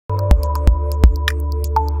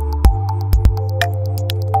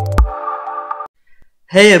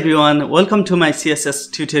Hey everyone, welcome to my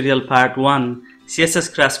CSS tutorial part 1,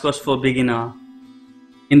 CSS crash course for beginner.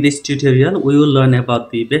 In this tutorial, we will learn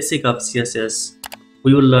about the basic of CSS.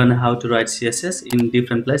 We will learn how to write CSS in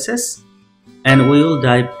different places, and we will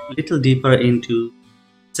dive a little deeper into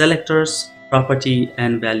selectors, property,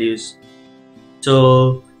 and values.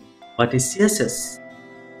 So, what is CSS?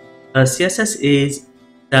 CSS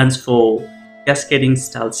stands for Cascading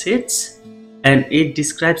Style Sheets, and it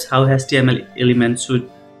describes how HTML elements should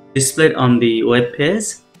display on the web page.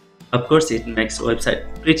 Of course, it makes the website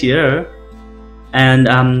prettier, and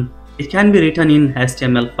it can be written in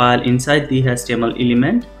HTML file inside the HTML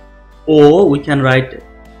element, or we can write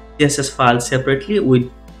CSS file separately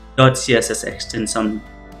with .css extension.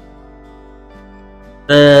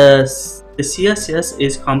 The CSS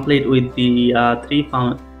is complete with the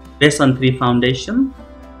based on three foundations.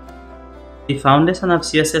 The foundation of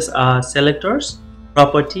CSS are selectors,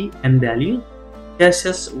 property, and value.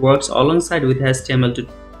 CSS works alongside with HTML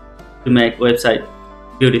to make website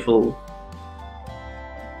beautiful.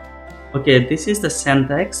 Okay, this is the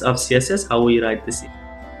syntax of CSS, how we write this.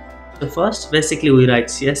 So first, basically we write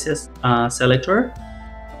CSS selector,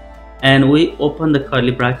 and we open the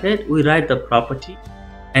curly bracket, we write the property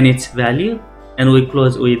and its value, and we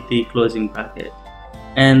close with the closing bracket.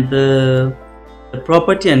 And the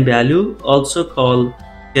property and value also called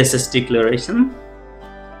CSS declaration.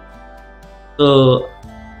 So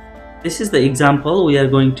this is the example we are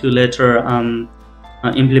going to later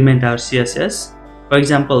implement our CSS. For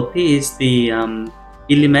example, P is the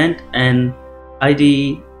element, and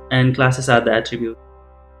ID and classes are the attribute.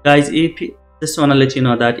 Guys, just want to let you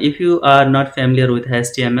know that if you are not familiar with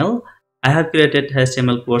HTML, I have created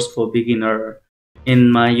HTML course for beginner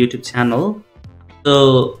in my YouTube channel.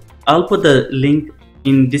 So I'll put the link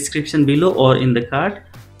in description below or in the card.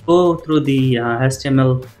 Go through the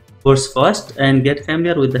HTML course first and get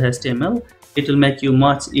familiar with the HTML. It will make you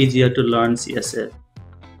much easier to learn CSS.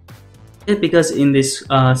 Okay, because in this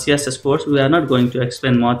CSS course we are not going to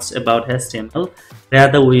explain much about HTML.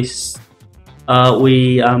 Rather we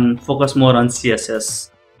focus more on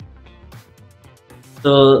CSS.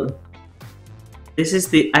 So this is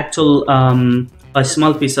the actual a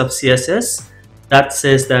small piece of CSS that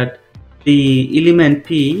says that the element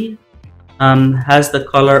P has the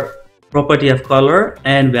color property of color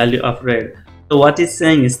and value of red. So what it's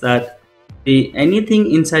saying is that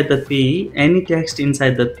anything inside the P, any text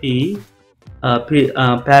inside the P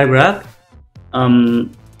paragraph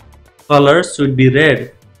color should be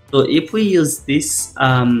red. So if we use this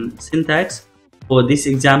syntax for this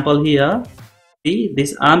example here, see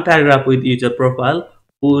this paragraph with user profile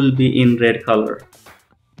will be in red color.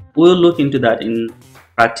 We'll look into that in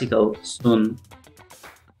practical soon.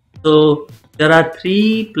 So there are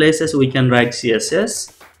three places we can write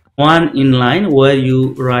CSS. One, inline, where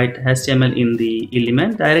you write HTML in the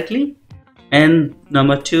element directly, and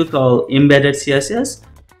number two called embedded CSS,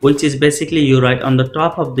 which is basically you write on the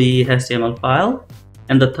top of the HTML file,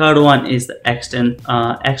 and the third one is the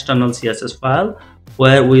external CSS file,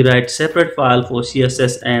 where we write separate file for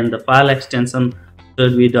CSS and the file extension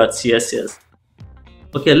should be .css.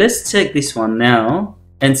 Okay, let's check this one now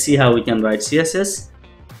and see how we can write CSS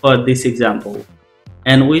for this example.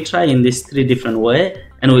 And we try in this three different way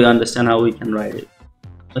and we understand how we can write it.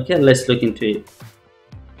 Okay, let's look into it.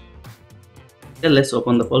 Okay, let's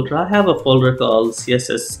open the folder. I have a folder called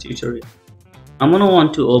CSS tutorial. I'm gonna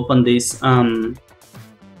want to open this in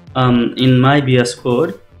my VS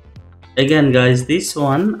Code. Again guys, this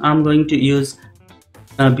one I'm going to use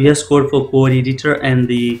VS Code for code editor and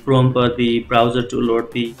the Chrome for the browser to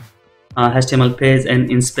load the HTML page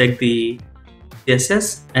and inspect the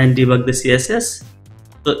CSS and debug the CSS.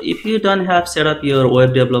 So if you don't have set up your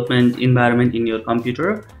web development environment in your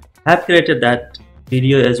computer, I have created that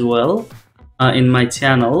video as well in my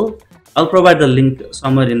channel. I'll provide the link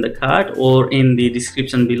somewhere in the card or in the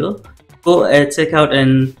description below. Go check out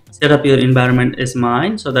and set up your environment as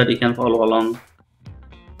mine so that you can follow along.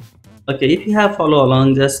 Okay, if you have follow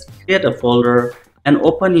along, just create a folder and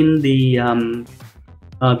open in the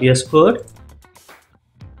VS Code.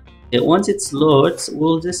 Okay, once it loads,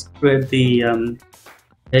 we'll just create the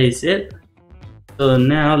there is it. So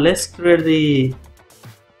now let's create the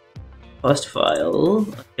first file.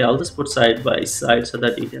 Okay, I'll just put side by side so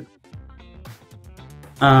that you can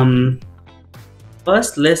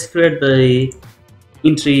first let's create the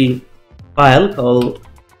entry file called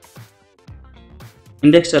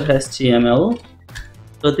index.html.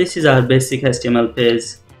 So this is our basic HTML page.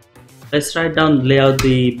 Let's write down layout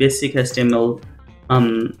the basic HTML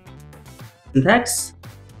syntax.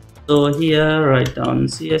 So here write down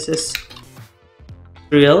CSS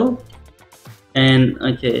tutorial And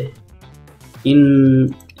okay,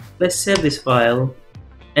 let's save this file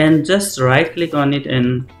and just right click on it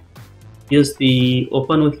and use the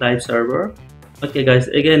open with live server. Okay guys,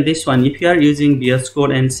 again this one, if you are using VS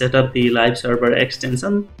Code and set up the live server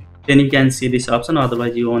extension, then you can see this option,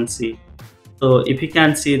 otherwise you won't see. So if you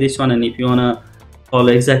can see this one and if you wanna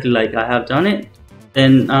follow exactly like I have done it,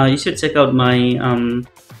 then you should check out my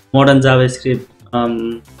modern JavaScript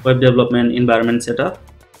web development environment setup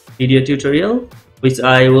video tutorial, which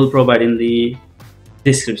I will provide in the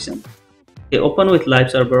description. Okay, open with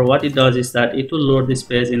live server, what it does is that it will load this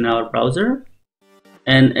page in our browser,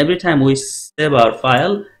 and every time we save our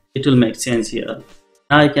file it will make change here.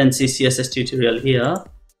 Now you can see CSS tutorial here.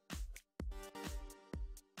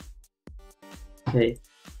 Okay,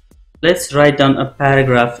 let's write down a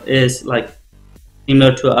paragraph is like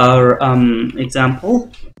similar to our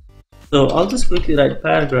example. So I'll just quickly write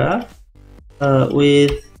paragraph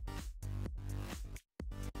with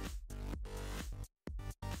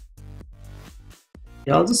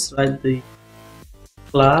I'll just write the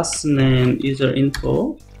class name user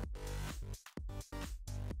info,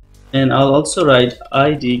 and I'll also write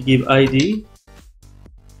ID, give ID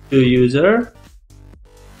to user.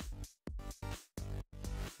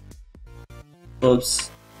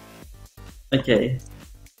 Oops. Okay,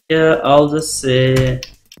 here I'll just say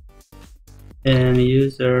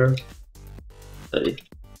user, sorry.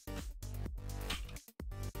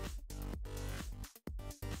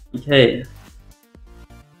 Okay,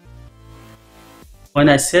 when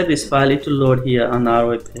I save this file, it will load here on our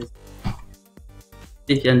web page.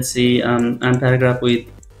 You can see paragraph with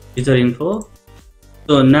user info.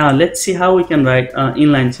 So now let's see how we can write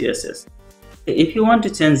inline CSS. If you want to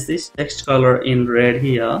change this text color in red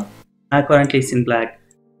here, currently it's in black.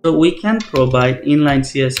 So we can provide inline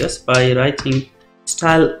CSS by writing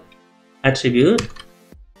style attribute,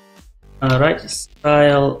 write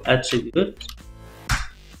style attribute,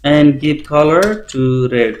 and give color to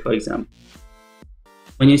red, for example.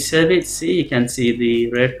 When you save it, see, you can see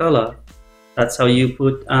the red color. That's how you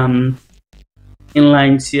put inline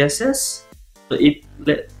CSS. So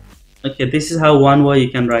okay, this is how one way you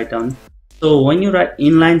can write down. So when you write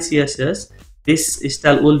inline CSS, this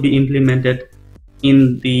style will be implemented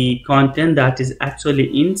in the content that is actually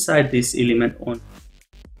inside this element only.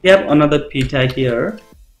 We have another p tag here,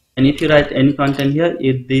 and if you write any content here,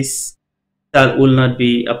 this style will not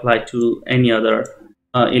be applied to any other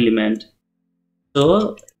element.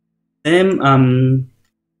 So same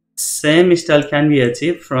style can be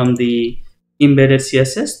achieved from the embedded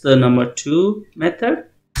CSS, the number 2 method,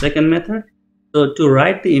 second method. So to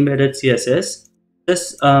write the embedded CSS,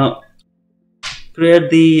 just create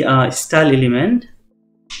the style element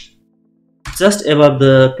just above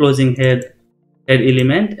the closing head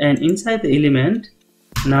element, and inside the element,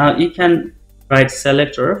 now you can write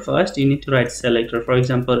selector. First you need to write selector. For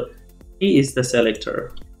example, he is the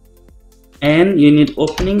selector, and you need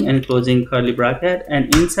opening and closing curly bracket,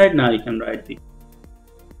 and inside now you can write the.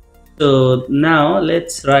 So now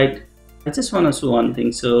let's write, I just want to show one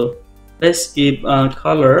thing. So let's give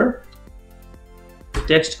color, the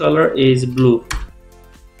text color is blue.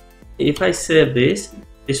 If I save this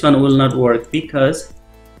one will not work, because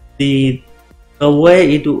the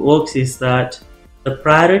way it works is that the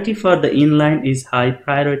priority for the inline is high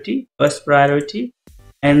priority, first priority,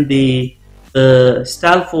 and the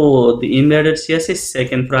style for the embedded CSS is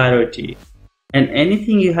second priority, and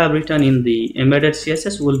anything you have written in the embedded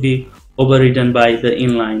CSS will be overridden by the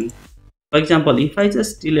inline. For example, if I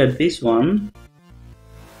just delete this one,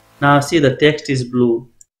 now see the text is blue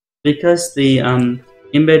because the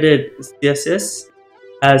embedded CSS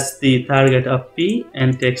has the target of P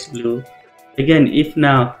and text blue. Again, if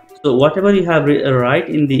now, so whatever you have write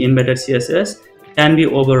in the embedded CSS can be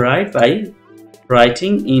override by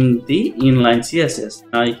writing in the inline CSS.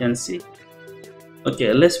 Now you can see.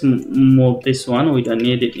 Okay, let's move this one. We don't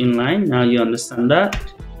need it inline. Now you understand that.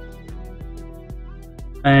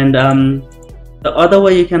 And the other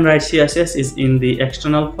way you can write CSS is in the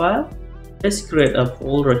external file. Let's create a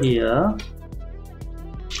folder here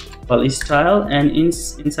called style, and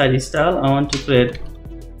inside style I want to create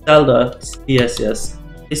style.css.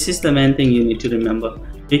 This is the main thing you need to remember.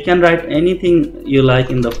 You can write anything you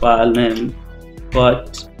like in the file name,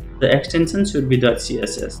 but the extension should be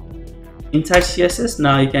 .css. Inside CSS,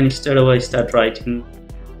 now you can straight away start writing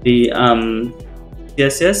the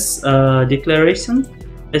CSS declaration.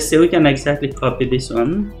 Let's say we can exactly copy this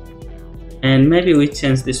one, and maybe we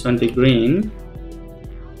change this one to green,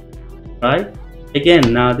 right?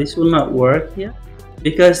 Again, now this will not work here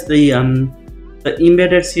because the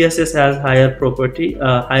embedded CSS has higher property,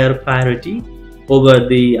 higher priority over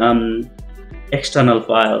the external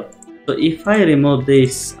file. So if I remove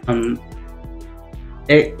this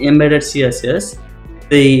embedded CSS,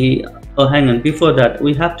 hang on, before that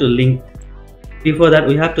we have to link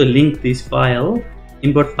this file,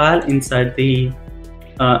 import file, inside the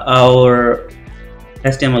our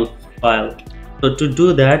HTML file. So to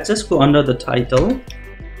do that, just go under the title,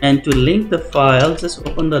 and to link the file, just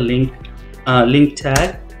open the link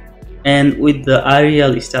tag, and with the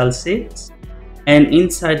Arial style sheets, and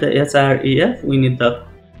inside the href we need the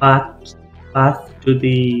path to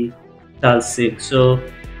the style sheet. So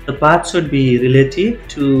the path should be relative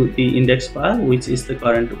to the index file, which is the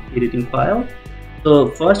current editing file. So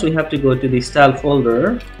first we have to go to the style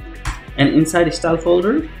folder, and inside the style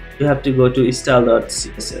folder you have to go to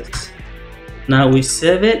style.css. Now we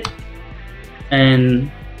save it, and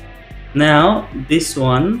now this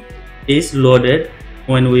one is loaded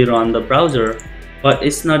when we run the browser, but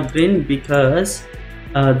it's not green because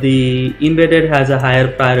the embedded has a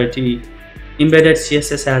higher priority. Embedded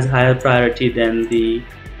CSS has higher priority than the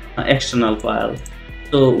external file.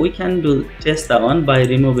 So we can test that one by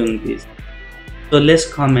removing this. So let's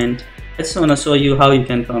comment. I just want to show you how you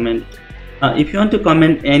can comment. If you want to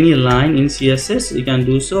comment any line in CSS, you can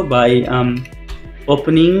do so by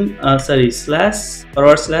opening /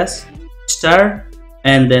 star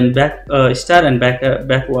and then star and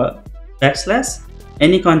backslash.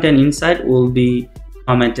 Any content inside will be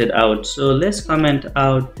commented out. So let's comment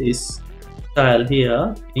out this style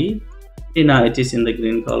here. See, now it is in the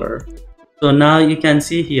green color. So now you can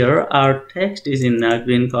see here our text is in a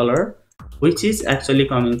green color, which is actually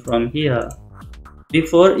coming from here.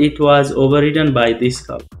 Before it was overridden by this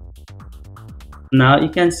color. Now you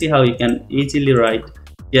can see how you can easily write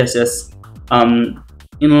CSS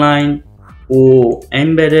inline or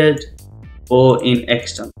embedded or in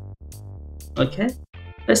external. Okay,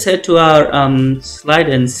 let's head to our slide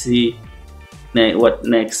and see what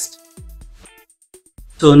next.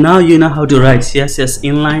 So now you know how to write CSS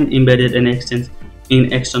inline, embedded, and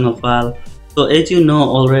in external file. So as you know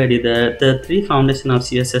already, the three foundations of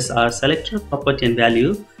CSS are selector, property, and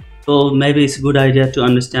value. So maybe it's a good idea to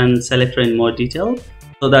understand selector in more detail,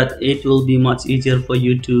 so that it will be much easier for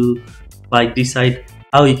you to decide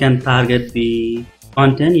how you can target the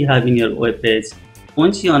content you have in your web page.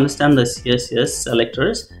 Once you understand the CSS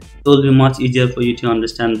selectors, it will be much easier for you to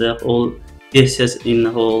understand the whole CSS in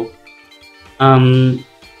the whole.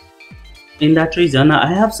 In that reason,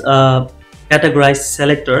 I have categorized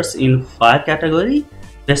selectors in 5 categories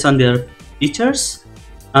based on their features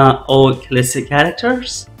or let's say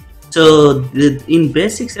characters. So in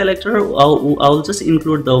basic selector, I'll just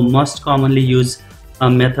include the most commonly used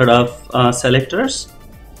method of selectors,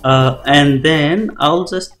 and then I'll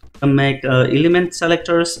just make element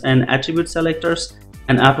selectors and attribute selectors,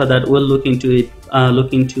 and after that we'll look into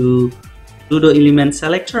pseudo element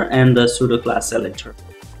selector and the pseudo class selector.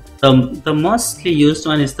 The mostly used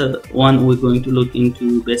one is the one we're going to look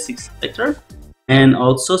into, basic selector, and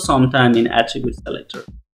also sometime in attribute selector,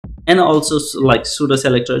 and also like pseudo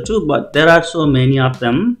selector too, but there are so many of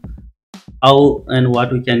them how and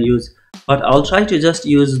what we can use, but I'll try to just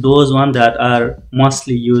use those ones that are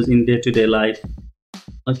mostly used in day-to-day life.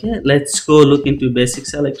 Okay, let's go look into basic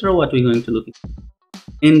selector. What we're going to look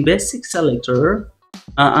in basic selector,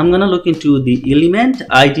 I'm gonna look into the element,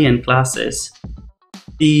 ID, and classes.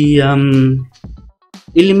 The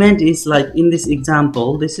element is like in this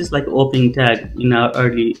example, this is like opening tag in our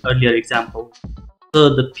earlier example.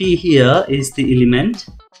 So the P here is the element,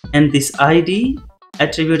 and this ID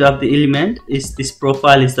attribute of the element is this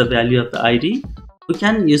profile is the value of the ID. We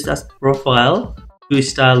can use that profile to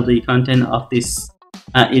style the content of this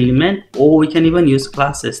element, or we can even use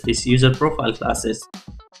classes, this user profile classes.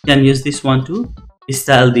 We can use this one to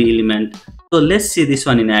style the element. So let's see this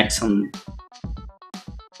one in action.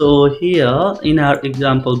 So here in our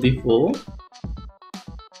example before,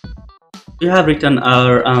 we have written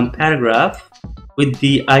our paragraph with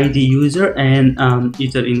the ID user and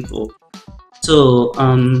user info. So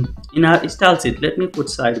in our style sheet, let me put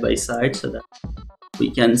side by side so that we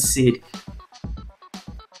can see it.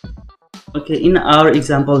 Okay, in our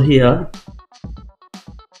example here,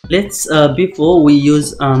 let's before we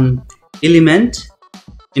use element.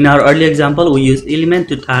 In our earlier example, we use element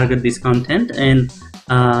to target this content and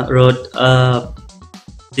wrote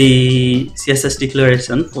the CSS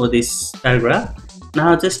declaration for this paragraph.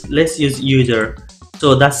 Now just let's use user.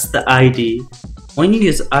 So that's the ID. When you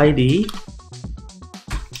use ID,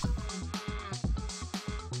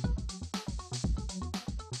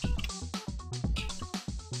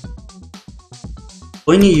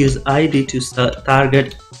 to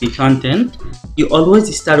target the content, you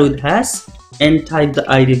always start with hash and type the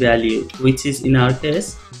ID value, which is in our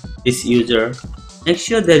case this user. Make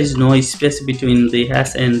sure there is no space between the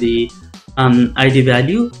hash and the ID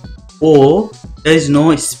value, or there is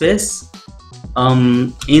no space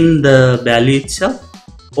in the value itself,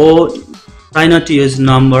 or try not to use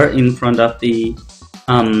number in front of the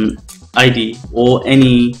ID or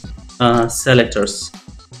any selectors.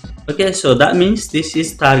 Okay, so that means this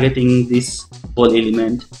is targeting this whole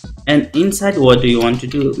element. And inside, what do you want to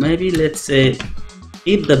do? Maybe let's say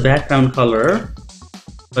keep the background color.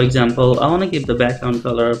 For example, I want to give the background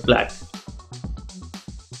color black.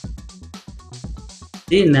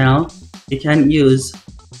 See, now you can use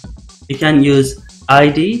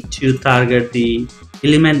ID to target the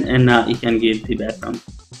element, and now you can give the background.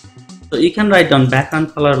 So you can write down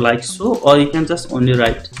background color like so, or you can just only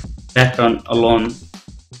write background alone,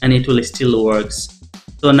 and it will still works.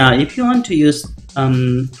 So now if you want to use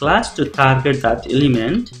class to target that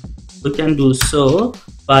element, we can do so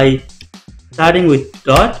by starting with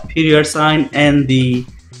dot, period sign, and the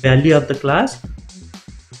value of the class,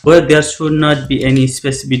 where there should not be any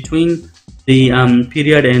space between the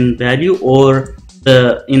period and value, or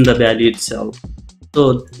in the value itself.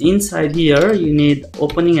 So inside here you need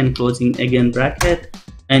opening and closing again bracket,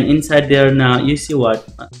 and inside there now you see what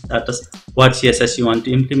CSS you want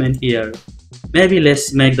to implement here. Maybe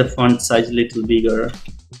let's make the font size a little bigger.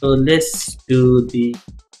 So let's do the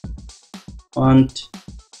font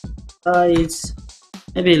size,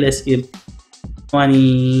 maybe let's give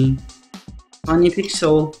 20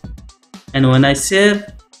 pixel, and when I save,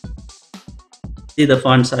 see the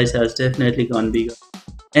font size has definitely gone bigger.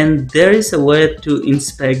 And there is a way to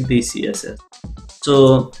inspect the CSS.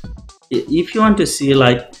 So if you want to see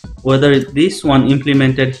like whether this one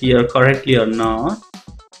implemented here correctly or not,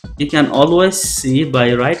 you can always see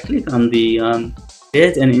by right click on the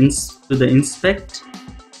page and to the inspect,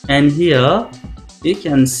 and here you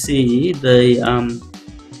can see the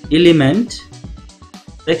element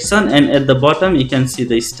section, and at the bottom you can see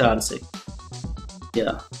the star section.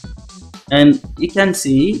 Yeah, and you can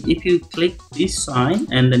see if you click this sign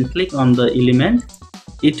and then click on the element,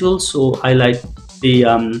 it will so highlight the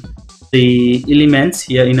elements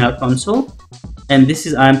here in our console. And this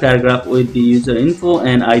is IAM paragraph with the user info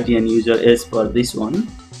and ID and user is for this one.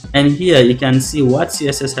 And here you can see what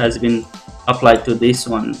CSS has been applied to this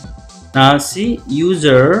one. Now see,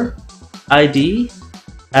 user ID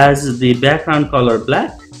has the background color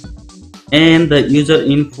black, and the user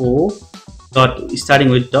info dot starting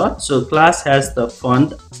with dot. So class has the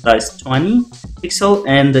font size 20 pixel,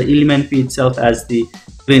 and the element fee itself has the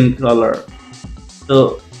green color.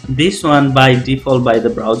 So this one by default by the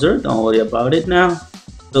browser, don't worry about it now.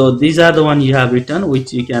 So these are the one you have written,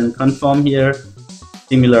 which you can confirm here,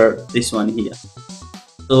 similar this one here.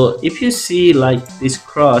 So if you see like this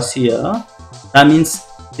cross here, that means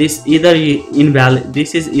this either invalid,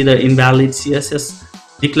 this is either invalid CSS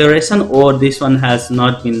declaration, or this one has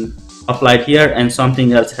not been applied here and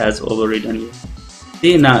something else has overridden here.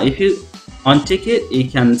 See, now if you untick it, you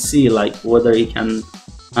can see like whether you can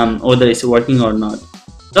whether it's working or not.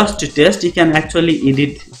 Just to test, you can actually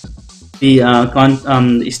edit the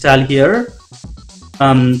style here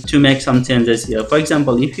to make some changes here. For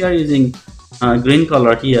example, if you are using green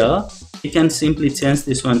color here, you can simply change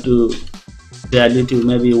this one to value to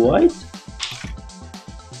maybe white,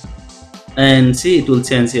 and see it will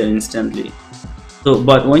change here instantly. So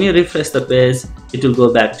but when you refresh the page, it will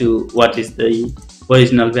go back to what is the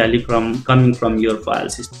original value coming from your file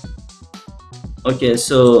system. Okay,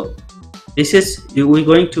 so this is, we're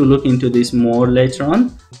going to look into this more later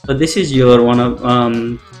on. So this is your one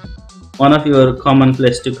of your common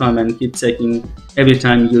place to come and keep checking every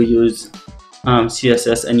time you use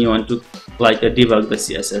CSS and you want to like debug the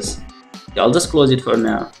CSS. Okay, I'll just close it for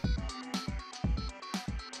now.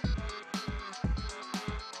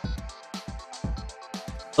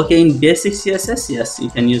 Okay, in basic CSS, yes, you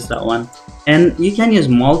can use that one, and you can use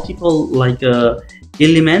multiple like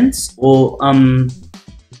elements or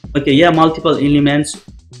okay, yeah, multiple elements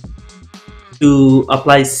to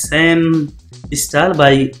apply same style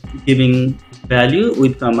by giving value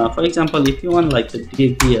with comma. For example, if you want like the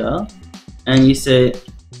div here, and you say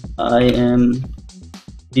I am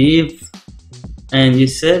div, and you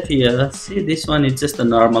save here, see this one is just a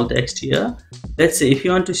normal text here. Let's say if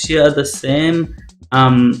you want to share the same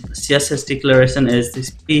CSS declaration as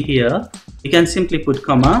this p here, you can simply put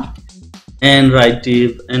comma and write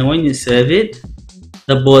div, and when you save it,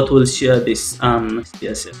 the both will share this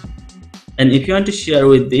CSS. And if you want to share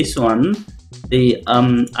with this one the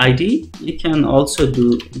ID, you can also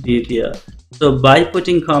do div here. So by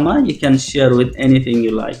putting comma, you can share with anything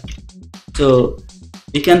you like. So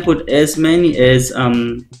You can put as many as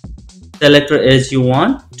selector as you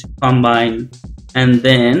want to combine, and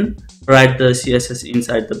then write the CSS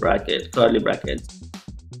inside the bracket, curly brackets.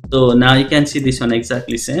 So now you can see this one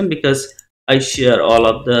exactly same because I share all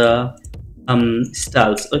of the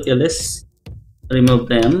styles. Okay, let's remove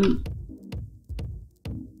them.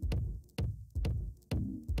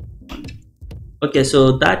 Okay,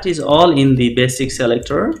 so that is all in the basic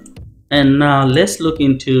selector, and now let's look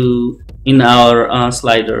into in our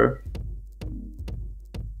slider.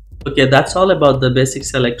 Okay, that's all about the basic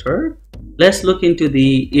selector. Let's look into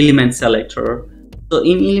the element selector. So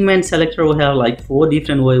in element selector, we have like 4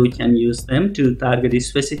 different ways we can use them to target a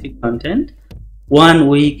specific content. One,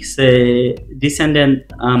 we say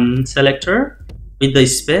descendant selector with the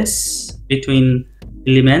space between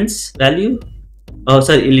elements value,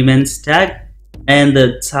 elements tag, and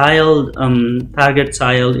the child target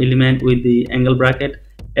child element with the angle bracket,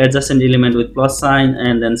 adjacent element with plus sign,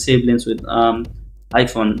 and then siblings with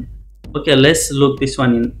hyphen. Okay, let's look this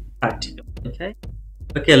one in practical.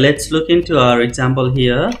 Okay, let's look into our example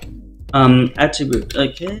here. Attribute.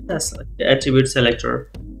 Okay, that's like the attribute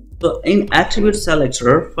selector. So in attribute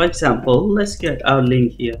selector, for example, let's get our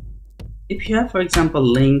link here. If you have, for example,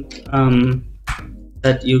 link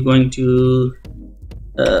that you're going to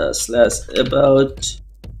slash about,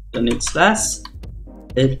 then it's slash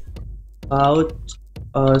about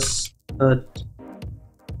us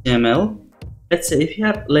HTML. Let's say if you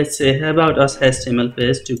have, let's say, about us HTML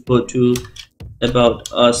page, to go to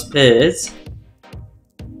about us page,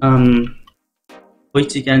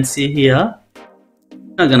 which you can see here,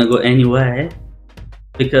 not gonna go anywhere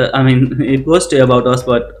because I mean it goes to about us,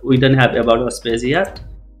 but we don't have about us page yet.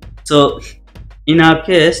 So in our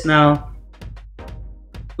case now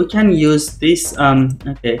we can use this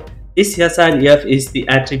okay, this sref is the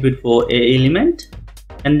attribute for a element,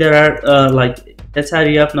 and there are like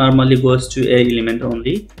sref normally goes to a element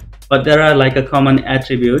only, but there are like a common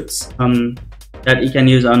attributes that you can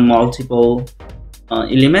use on multiple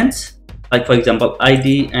elements, like for example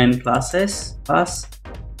id and class.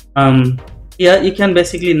 Here you can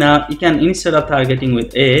basically, now you can, instead of targeting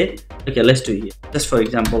with a, okay, let's do it just for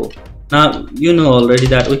example. Now you know already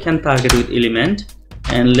that we can target with element,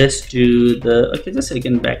 and let's do the, okay, just a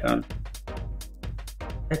second, background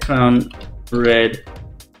red.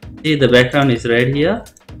 See, the background is red here.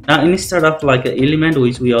 Now instead of like an element,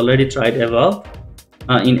 which we already tried above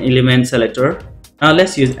in element selector, now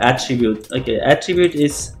let's use attribute. Okay, attribute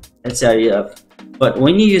is href, but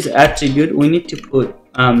when you use attribute, we need to put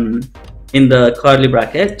in the curly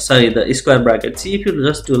bracket, sorry, the square bracket. See, if you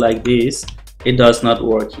just do like this, it does not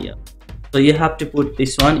work here. So you have to put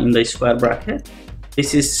this one in the square bracket.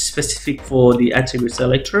 This is specific for the attribute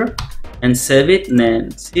selector, and save it, and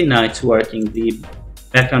then see, now it's working, the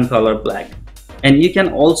background color black. And you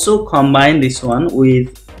can also combine this one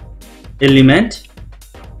with element.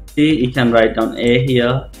 See, you can write down a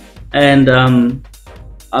here, and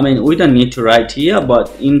I mean we don't need to write here, but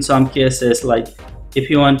in some cases, like if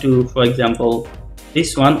you want to, for example,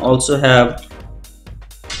 this one also have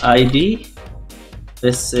id,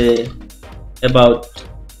 let's say about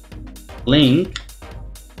link.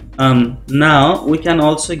 Now we can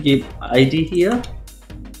also give id here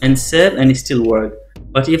and save, and it still work.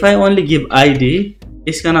 But if I only give id,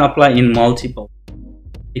 it's gonna apply in multiple,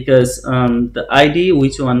 because the id,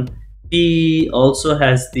 which one, p also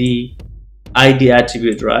has the id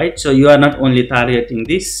attribute, right? So you are not only targeting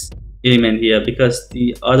this element here, because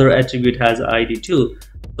the other attribute has id too.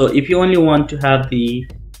 So if you only want to have the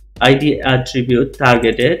id attribute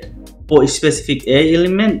targeted for a specific a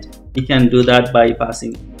element, you can do that by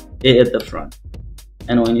passing a at the front,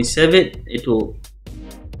 and when you save it, it will,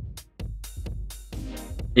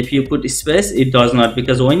 if you put space, it does not,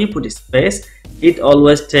 because when you put space, it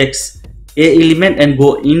always takes a element and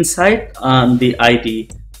go inside the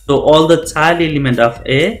id. So all the child element of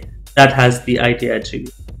a that has the id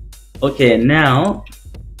attribute. Okay, now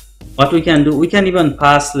what we can do, we can even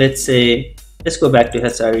pass, let's say, let's go back to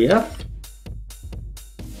href.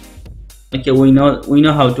 Okay, we know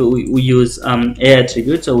how to we use a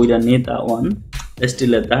attribute, so we don't need that one. Let's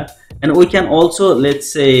delete that. And we can also, let's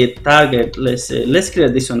say, target, let's say, let's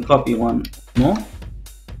create this one, copy one more,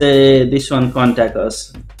 say this one, contact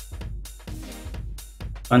us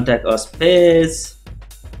page.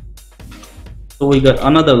 So we got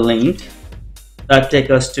another link that take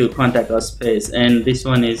us to contact us page, and this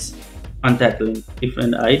one is contact link,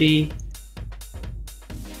 different id.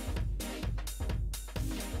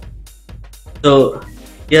 So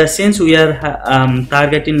yeah, since we are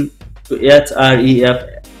targeting to href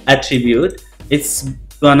attribute, it's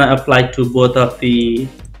gonna apply to both of the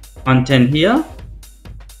content here.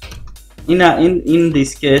 in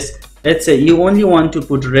this case, let's say you only want to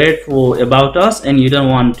put red for about us and you don't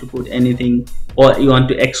want to put anything, or you want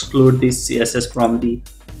to exclude this CSS from the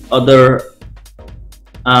other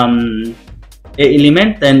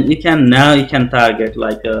element, then you can target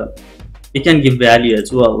like you can give value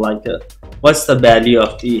as well, like what's the value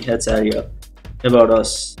of the heads area about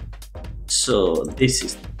us. So this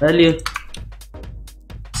is the value.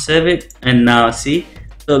 Save it, and now see.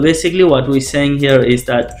 So basically what we're saying here is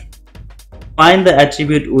that find the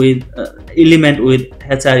attribute with element with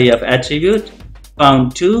heads area of attribute,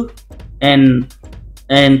 found 2, and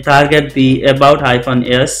target the about-s.html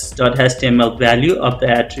value of the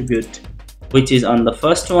attribute which is on the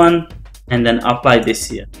first one, and then apply this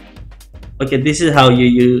here. Okay, this is how you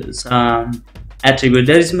use attribute.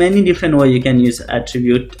 There is many different ways you can use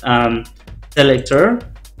attribute selector,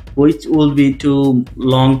 which will be too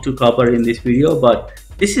long to cover in this video, but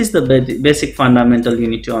this is the basic fundamental you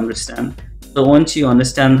need to understand. So once you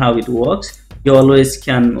understand how it works, you always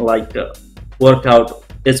can like work out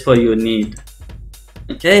as per your need.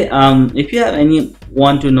 Okay, if you have any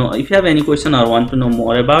question or want to know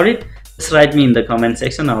more about it, just write me in the comment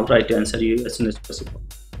section. I'll try to answer you as soon as possible.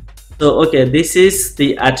 So okay, this is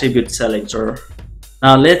the attribute selector.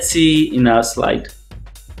 Now let's see in our slide.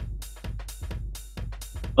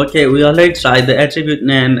 Okay, we already tried the attribute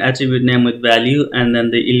name with value, and then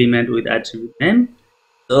the element with attribute name.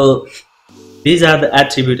 So these are the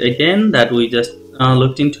attribute again that we just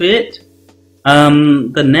looked into it.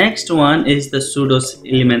 The next one is the pseudo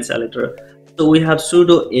element selector. So we have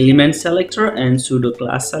pseudo element selector and pseudo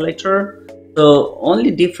class selector. So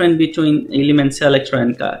only difference between element selector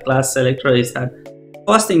and class selector is that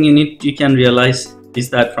first thing you can realize is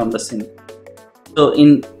that from the syntax. So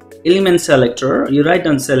in element selector, you write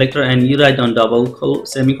down selector and you write down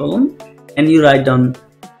semicolon, and you write down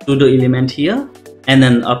pseudo element here, and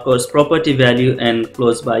then of course property value and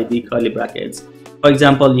close by the curly brackets. For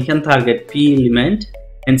example, you can target p element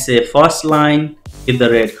and say first line with the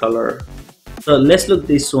red color. So let's look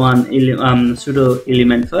this one pseudo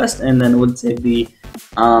element first, and then we'll save the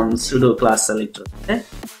pseudo class selector. Okay,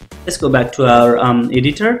 let's go back to our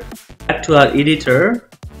editor.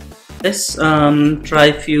 Let's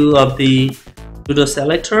try few of the pseudo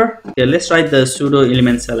selector. Okay, let's write the pseudo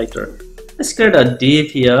element selector. Let's create a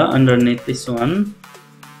div here underneath this one.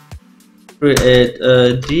 Create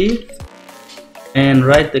a div and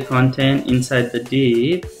write the content inside the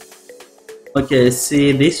div. Okay,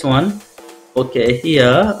 see this one. Okay,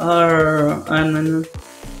 here are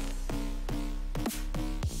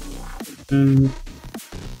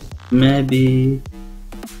maybe.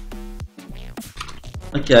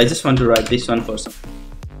 Okay, I just want to write this one first.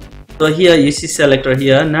 So here you see selector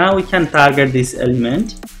here. Now we can target this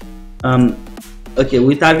element. Okay,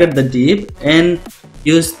 we target the div and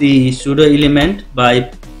use the pseudo element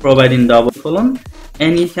by providing double colon,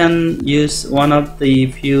 and you can use one of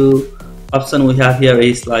the few options we have here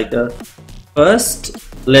is like a first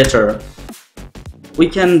letter. We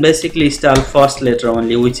can basically style first letter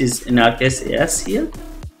only, which is in our case S here.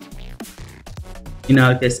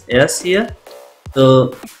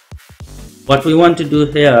 So what we want to do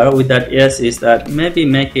here with that S is that maybe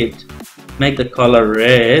make the color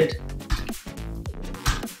red,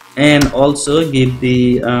 and also give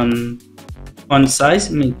the font size,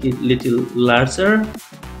 make it little larger,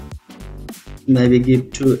 maybe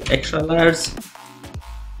give 2 extra large,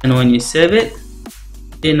 and when you save it,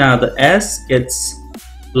 see now the S gets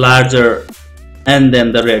larger and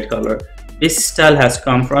then the red color. This style has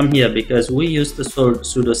come from here because we use the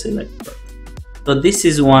pseudo selector. So this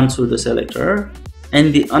is one pseudo selector,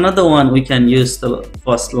 and the another one we can use the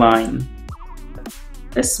first line.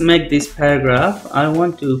 Let's make this paragraph. I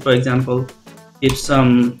want to, for example, give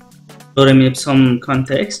some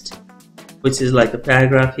context, which is like a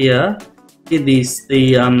paragraph here. See this,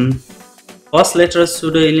 the first letter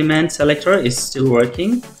pseudo element selector is still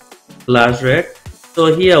working, large red.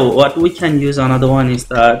 So here what we can use another one is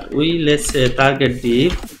that let's say target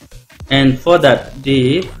div, and for that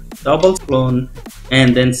div double clone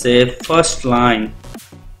and then say first line.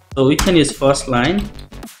 So we can use first line.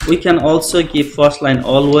 We can also give first line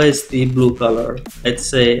always the blue color. Let's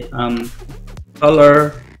say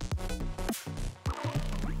color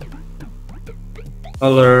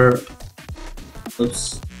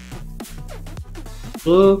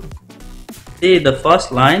blue. See the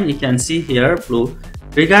first line, you can see here blue,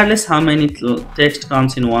 regardless how many text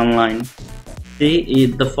comes in one line. See,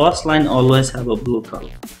 the first line always have a blue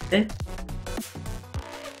color. Okay,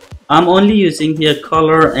 I'm only using here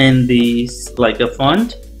color and the like a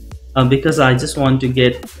font because I just want to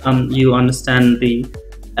get you understand the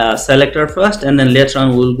selector first, and then later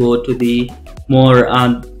on we'll go to the more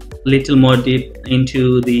little more deep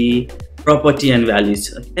into the property and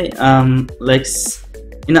values. Okay, let's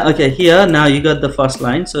okay, here now you got the first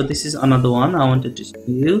line, so this is another one I wanted to show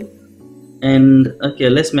you. And okay,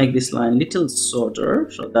 let's make this line little shorter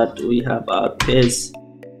so that we have our page.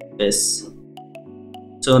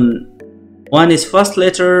 So one is first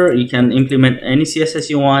letter. You can implement any CSS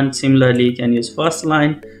you want. Similarly, you can use first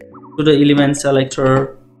line to the element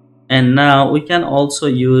selector. And now we can also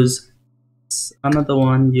use another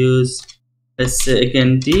one, use, let's say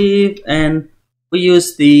again div, and we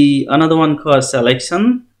use the another one called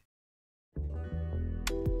selection.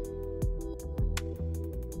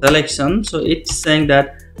 So it's saying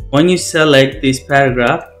that when you select this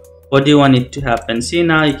paragraph, what do you want it to happen? See,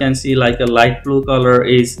 now you can see like a light blue color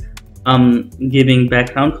is giving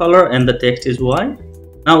background color and the text is white.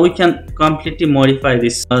 Now we can completely modify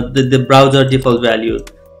this the browser default value.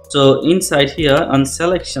 So inside here on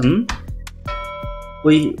selection,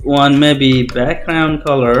 we want maybe background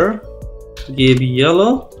color, give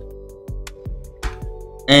yellow,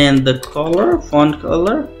 and the color, font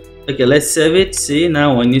color. Okay, let's save it. See,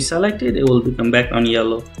 now when you select it, it will become background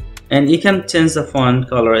yellow. And you can change the font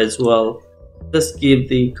color as well. Just give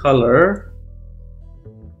the color,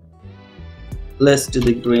 let's do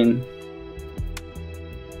the green.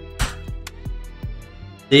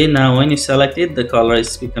 See, now when you select it, the color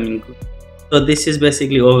is becoming green. So this is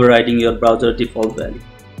basically overriding your browser default value.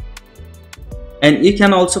 And you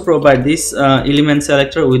can also provide this element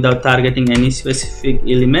selector without targeting any specific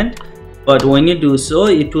element. But when you do so,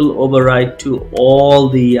 it will override to all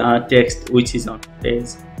the text which is on the page.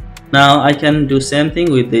 Now I can do same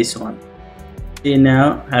thing with this one. See,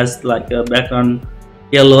 now has like a background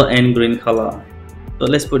yellow and green color. So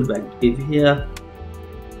let's put back div here.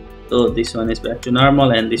 So this one is back to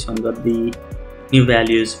normal, and this one got the new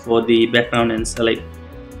values for the background and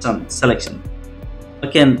selection.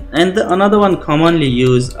 Okay, and another one commonly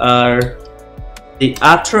used are the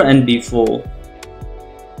after and before.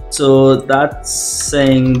 So that's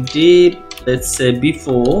saying div, let's say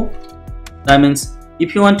before. That means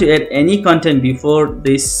if you want to add any content before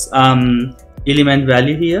this element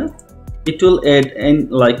value here, it will add in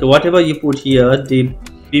like whatever you put here, div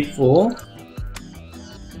before.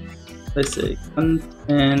 Let's say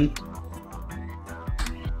content.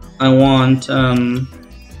 I want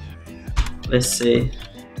let's say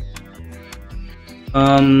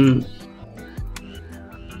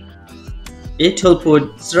it will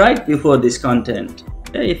put right before this content.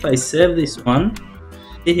 Okay, if I save this one,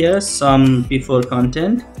 see here some before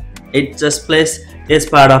content, it just plays as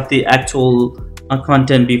part of the actual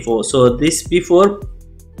content before. So this before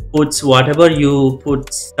puts whatever you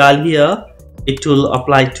put style here, it will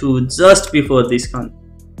apply to just before this content.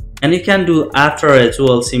 And you can do after as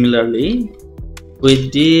well, similarly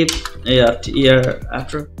with div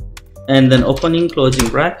after, and then opening closing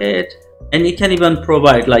bracket. And you can even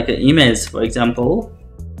provide like an image, for example.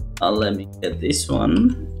 Let me get this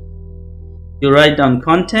one. You write down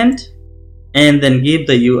content and then give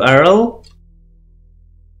the URL,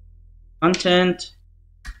 content,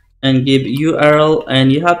 and give URL,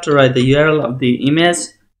 and you have to write the URL of the image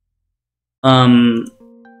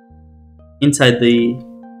inside the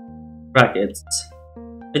brackets.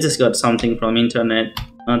 I just got something from internet,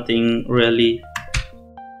 nothing really,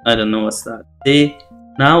 I don't know what's that. See,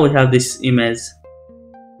 now we have this image.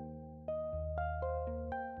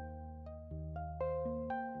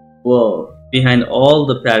 Whoa, behind all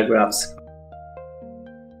the paragraphs.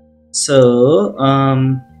 So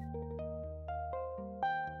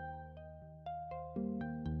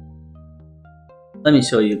let me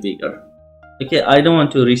show you bigger. Okay, I don't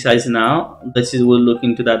want to resize now. We'll look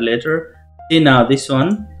into that later. See, now this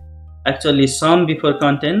one actually some before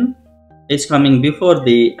content is coming before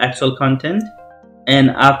the actual content,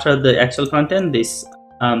 and after the actual content this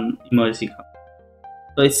emoji comes.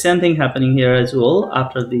 So it's same thing happening here as well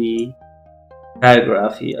after the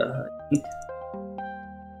paragraph here.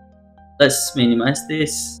 Let's minimize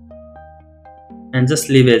this and just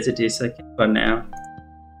leave as it is, okay, for now.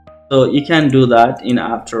 So you can do that in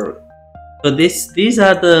after. So these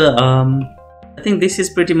are the I think this is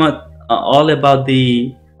pretty much all about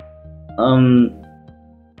the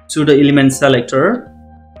pseudo element selector.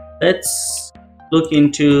 Let's look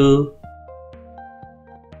into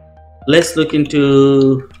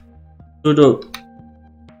pseudo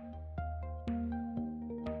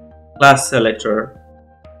class selector.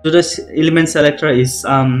 Pseudo element selector is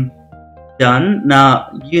done.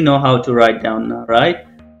 Now you know how to write down now, right?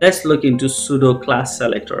 Let's look into pseudo class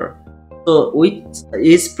selector. So which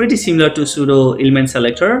is pretty similar to pseudo element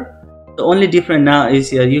selector, The only different now is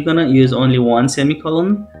here you're gonna use only one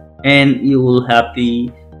semicolon, and you will have the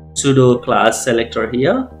pseudo class selector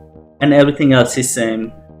here, and everything else is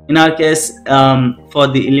same. In our case, for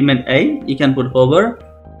the element A, you can put hover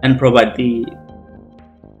and provide the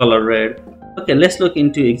color red. Okay, let's look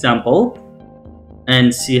into example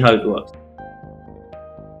and see how it works.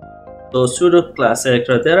 So pseudo class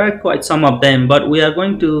selector, there are quite some of them, but we are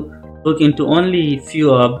going to look into only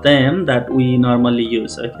few of them that we normally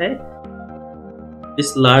use. Okay,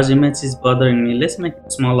 this large image is bothering me. Let's make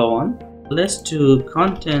a smaller one. Let's do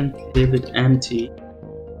content, leave it empty,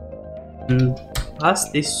 and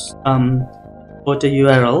pass this photo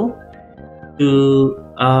URL to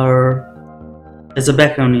our as a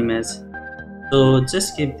background image. So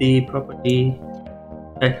just give the property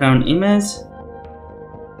background image,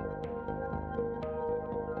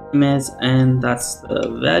 and that's the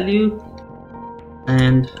value.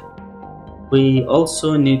 And we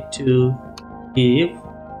also need to give,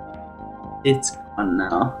 it's gone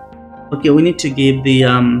now. Okay, we need to give the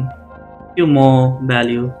few more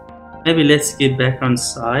value. Maybe let's give background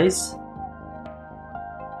size,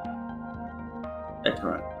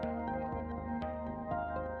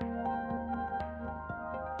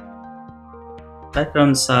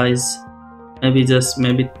 background size, maybe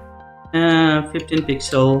 15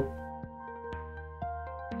 pixel,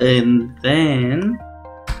 and then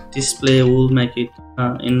display will make it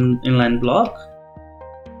in inline block.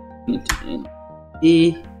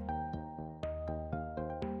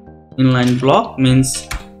 Inline block means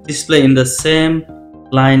display in the same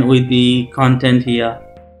line with the content here.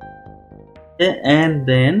 Okay, and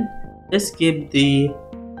then let's give the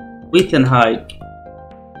width and height,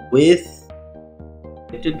 width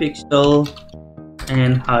 50 pixel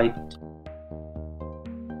and height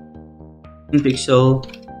 10 pixel.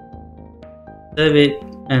 Save it,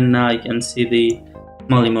 and now you can see the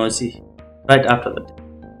small emoji right after that.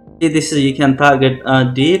 See, this is, you can target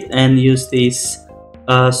div and use this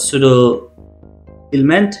pseudo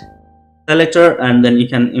element selector, and then you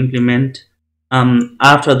can implement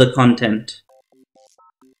after the content.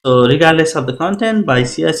 So regardless of the content, by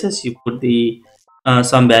CSS you put the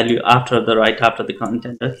some value after the right after the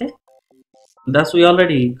content. Okay, that's, we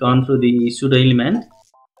already gone through the pseudo element.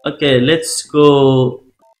 Okay, let's go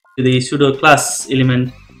to the pseudo class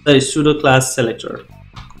element, pseudo class selector.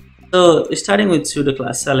 So starting with pseudo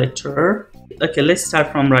class selector, okay, let's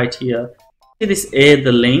start from right here. See this A,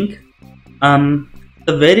 the link.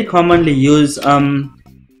 The very commonly used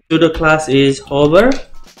pseudo class is hover.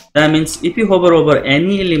 That means if you hover over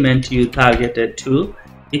any element you targeted to,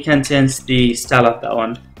 you can change the style of that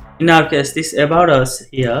one. In our case, this about us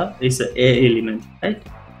here is an A element, right?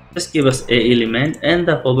 Just give us A element, and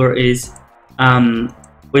the hover is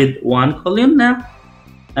with one column now,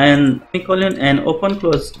 and semicolon and open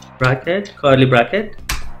close bracket, curly bracket,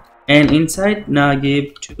 and inside now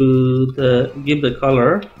give the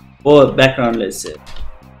color or background. Let's say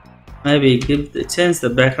maybe change the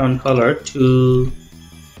background color to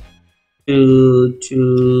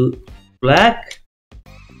black,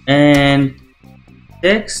 and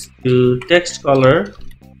text color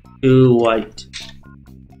to white.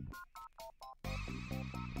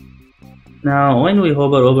 Now when we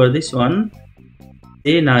hover over this one,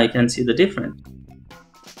 see, now you can see the difference.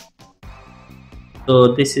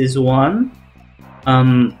 So this is one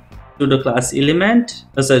pseudo class element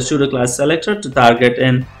as a pseudo class selector to target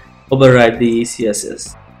and override the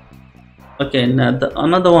CSS. Okay, now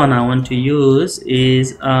another one I want to use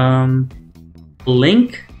is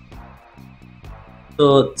link.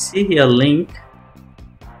 So see here, link.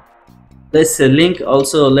 Let's say link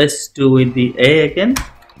also, let's do with the A again.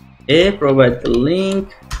 A, provide the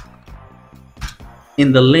link.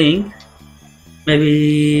 In the link,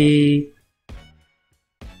 maybe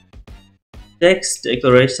text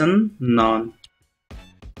decoration none.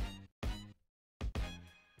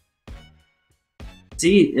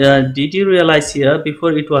 See, did you realize here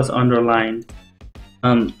before it was underlined?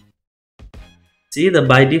 See, the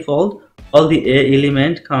by default all the A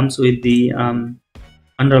element comes with the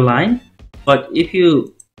underline, but if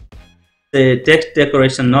you say text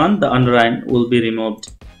decoration none, the underline will be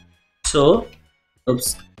removed. So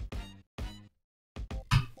oops,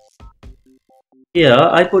 here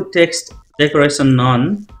I put text decoration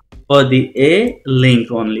none for the A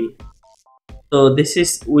link only. So this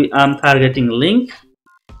is, I'm targeting link,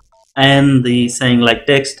 and the saying like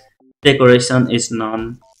text decoration is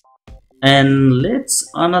none. And let's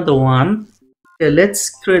another one. Okay,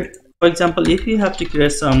 let's create, for example, if you have to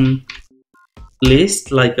create some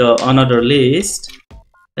list like another list,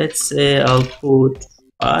 let's say I'll put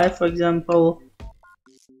 5 for example.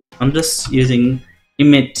 I'm just using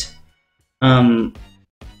emit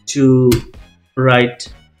to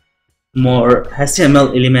write more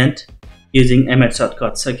HTML element using Emmet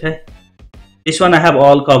shortcuts. Okay, this one I have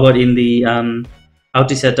all covered in the how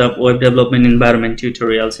to set up web development environment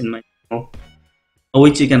tutorials in my channel,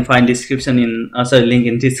 which you can find description in link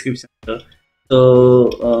in description.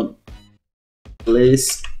 So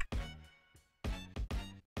list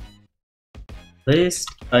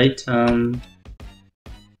item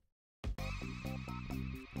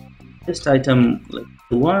like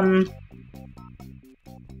 1.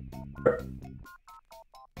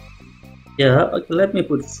 Yeah, okay, let me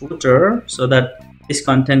put footer so that this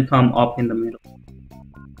content come up in the middle.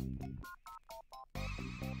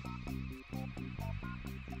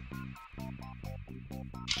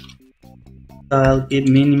 I'll give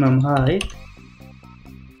minimum height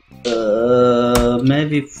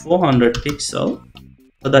maybe 400 pixel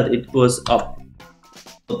so that it goes up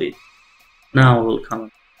a bit. Now we'll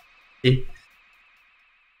come. See?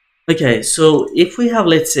 Okay, so if we have,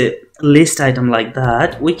 let's say, a list item like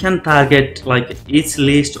that, we can target like each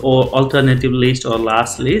list or alternative list or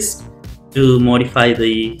last list to modify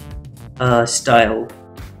the style.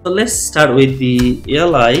 So let's start with the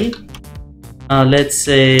li. Let's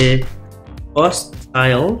say first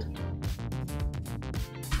child,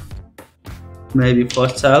 maybe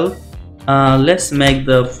first child. Let's make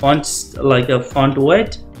the fonts like a font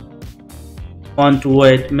weight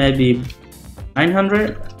maybe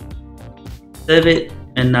 900. Save it,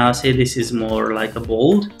 and now say this is more like a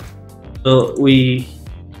bold, so we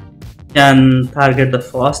can target the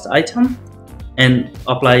first item and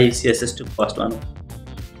apply CSS to first one.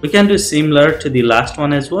 We can do similar to the last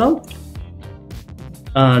one as well,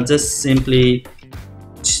 just simply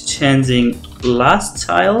changing last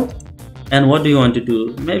child. And what do you want to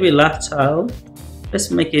do? Maybe last child,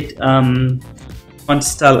 let's make it font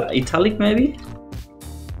style italic, maybe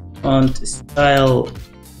font style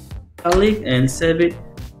italic, and save it.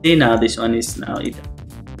 See, now this one is now italic.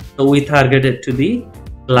 So we targeted to the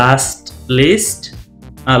last list,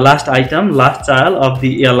 last item, last child of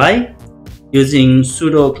the li using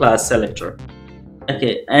pseudo class selector.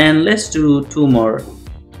 Okay, and let's do 2 more.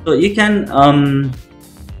 So you can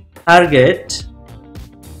target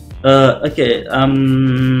okay,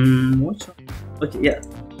 yeah,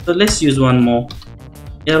 so let's use one more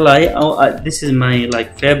li. This is my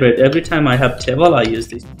like favorite. Every time I have table I use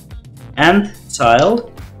this. And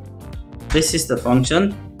child, this is the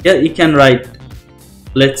function. Here you can write,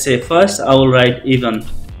 let's say first I will write even,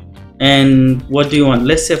 and what do you want?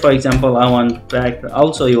 Let's say for example I want background.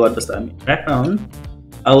 I'll show you what does that mean. Background,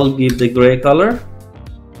 I will give the gray color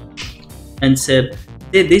and say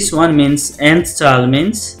this one means nth child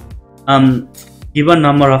means even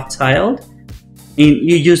number of child,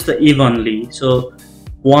 you use the evenly. So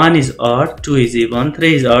 1 is odd, 2 is even,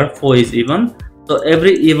 3 is odd, 4 is even. So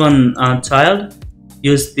every even child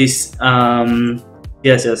use this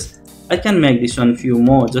CSS. I can make this one few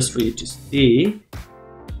more just for you to see.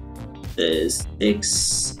 There's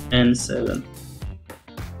 6 and 7.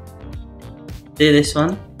 See this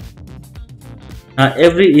one?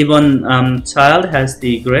 Every even child has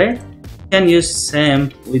the gray. You can use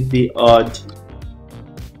same with the odd.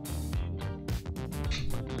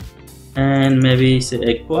 And maybe say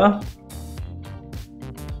aqua.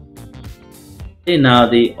 See, now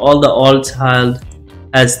all the old child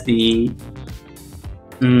has the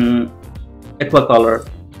aqua color.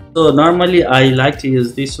 So normally I like to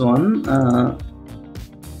use this one,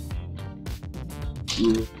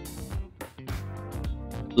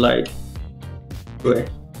 light gray.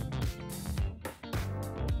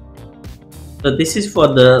 So this is for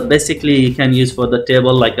the, basically you can use for the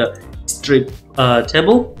table, like a strip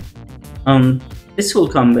table. This will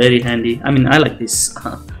come very handy. I mean, I like this.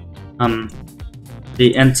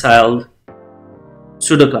 The end child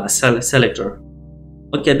pseudo class selector.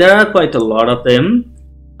 Okay, there are quite a lot of them.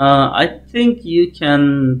 I think you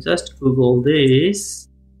can just Google this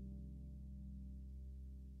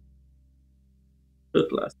pseudo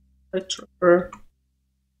class selector.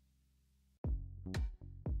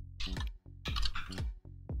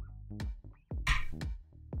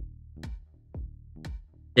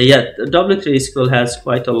 Yeah, the W3 school has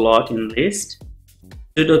quite a lot in list.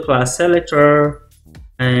 Pseudo class selector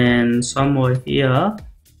and somewhere here.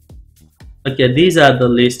 Okay, these are the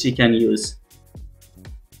list you can use.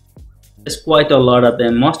 There's quite a lot of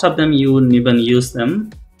them. Most of them you wouldn't even use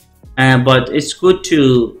them, but it's good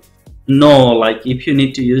to know, like if you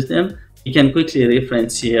need to use them, you can quickly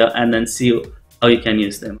reference here and then see how you can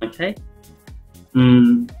use them. Okay.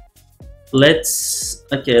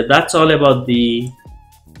 Okay, that's all about the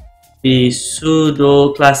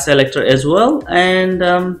pseudo class selector as well. And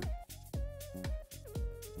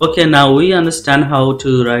Okay, now we understand how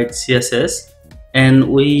to write CSS, and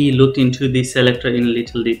we looked into the selector in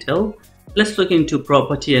little detail. Let's look into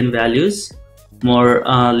property and values more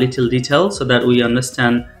little detail so that we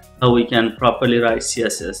understand how we can properly write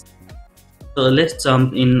CSS. So let's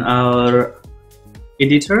jump in our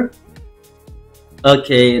editor.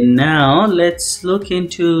 Okay, now let's look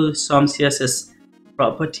into some CSS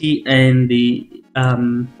property and the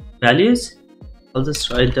values. I'll just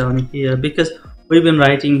write down here because we've been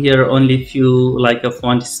writing here only few, like a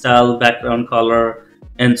font style, background color,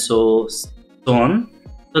 and so on.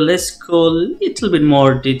 So let's go a little bit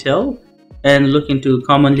more detail and look into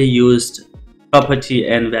commonly used property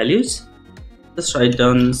and values. Let's write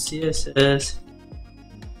down CSS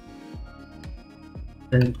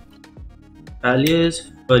and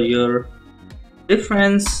values for your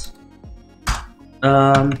reference.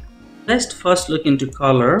 Let's first look into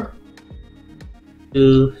color.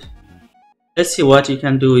 Let's see what you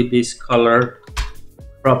can do with this color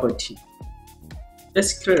property.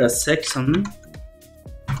 Let's create a section.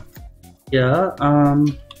 Yeah,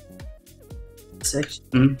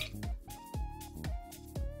 section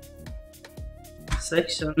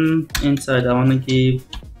inside I want to give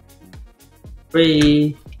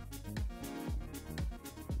free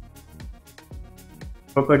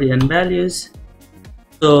property and values.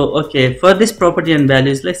 So okay, for this property and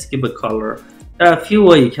values, let's give a color. There are a few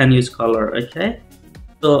ways you can use color. Okay,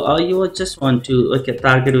 so you would just want to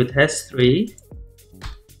target with S3,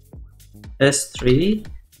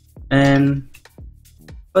 and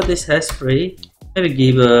for this S3 maybe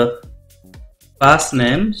give a class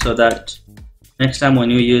name so that next time when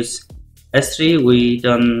you use S3 we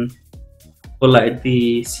don't collide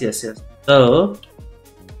the CSS. So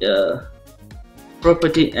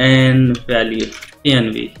property and value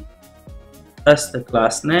PNV, that's the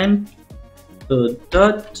class name. So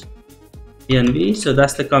dot PNV, so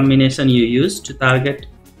that's the combination you use to target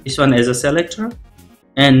this one as a selector.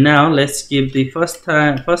 And now let's give the first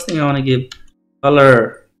thing I want to give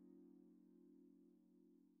color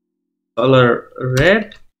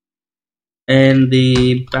red, and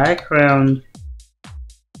the background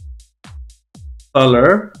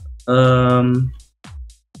color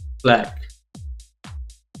black.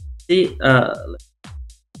 See,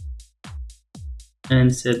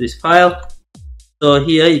 and save this file. So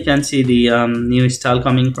here you can see the new style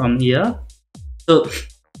coming from here. So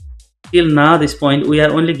till now this point we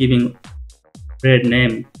are only giving red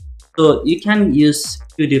name. So you can use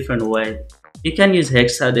two different ways. You can use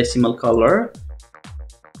hexadecimal color.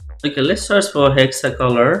 Okay, let's search for hexa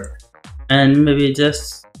color and maybe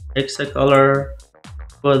just hexa color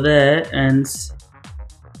for there, and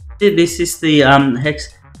see, this is the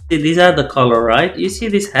hex. See, these are the color, right? You see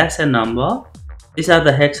this has a number. These are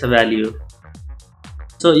the hexa value.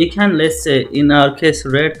 So you can, let's say in our case,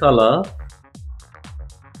 red color.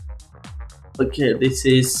 Okay, this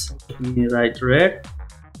is, let me write red,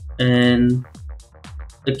 and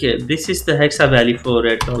okay, this is the hexa value for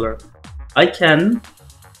red color. I can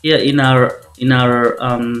here in our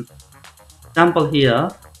example here,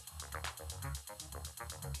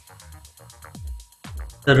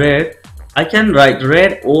 the red, I can write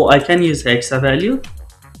red, or I can use hexa value.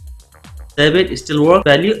 Save it, still work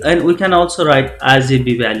value, and we can also write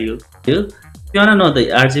RGB value. If you want to know the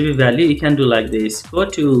RGB value, you can do like this. Go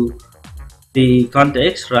to the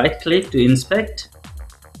context, right click to inspect,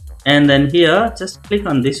 and then here just click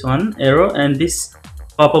on this one arrow, and this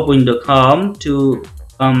pop-up window come to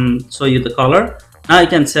show you the color. Now you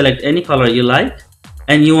can select any color you like,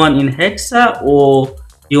 and you want in hexa or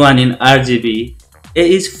you want in RGB. A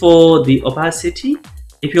is for the opacity.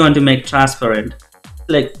 If you want to make transparent,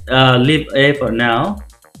 like leave A for now.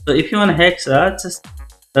 So if you want hexa, just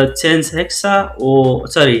change hexa, or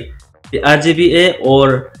sorry, the RGB A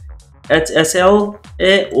or HSL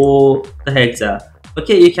A or the hexa.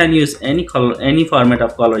 Okay, you can use any color, any format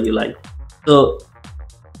of color you like. So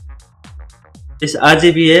this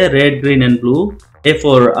RGB A, red, green, and blue. A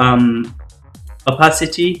for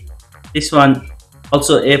opacity. This one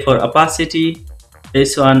also A for opacity.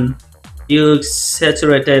 This one hue,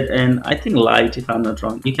 saturated, and I think light, if I'm not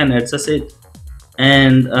wrong. You can adjust it,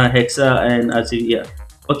 and hexa and RGB. Yeah.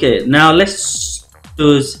 Okay, now let's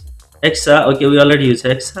choose hexa. Okay, we already use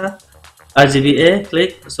hexa. RGB A,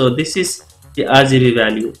 click. So this is the RGB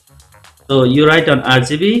value. So you write on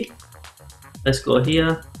RGB. Let's go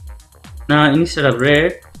here. Now instead of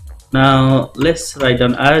red, now let's write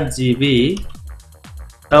down RGB.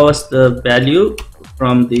 That was the value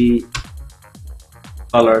from the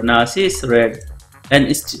color. Now see, it's red, and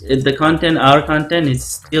it's the content, our content is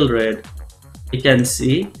still red. You can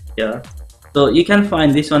see, yeah. So you can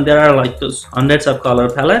find this one. There are like those hundreds of color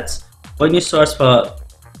palettes. When you search for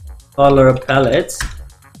color palettes,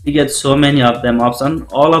 you get so many of them option.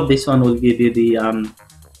 All of this one will give you the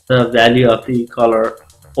value of the color,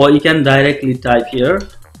 or you can directly type here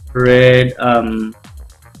red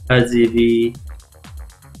RGB,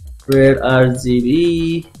 red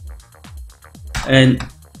RGB, and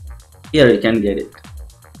here you can get it.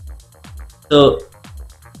 So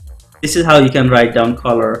this is how you can write down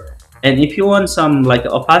color. And if you want some like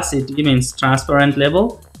opacity, means transparent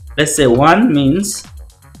level, let's say 1 means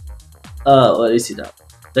what is it?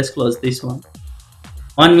 Let's close this one.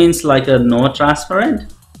 1 means like a no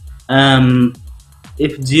transparent.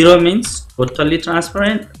 If 0 means totally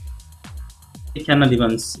transparent, you cannot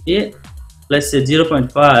even see it. Let's say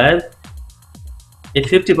 0.5 is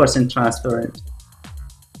 50% transparent.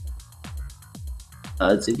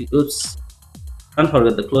 Oops, don't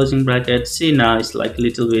forget the closing bracket. See, now it's like a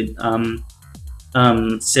little bit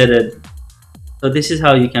shaded. So this is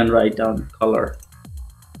how you can write down color.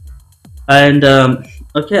 And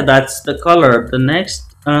okay, that's the color. The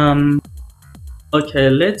next okay,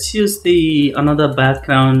 let's use the another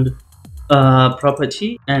background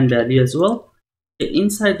property and value as well. Okay,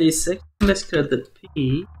 inside this section, let's create the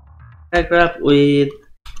P paragraph with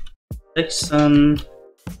section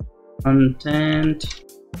content,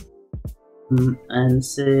 and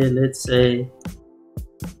say, let's say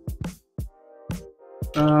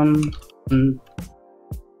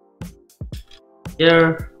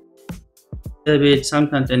here, maybe some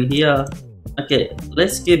content here. Okay,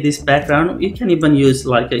 let's give this background. You can even use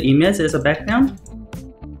like an image as a background.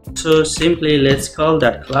 So simply let's call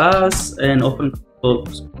that class and open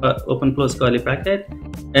close curly bracket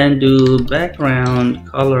and do background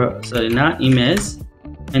color, sorry, not image,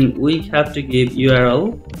 and we have to give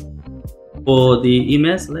URL for the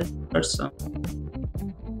image. Let's start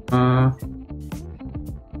some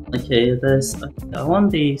okay, I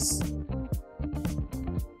want this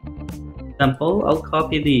example. I'll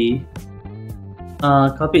copy the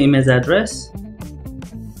copy image address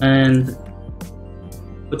and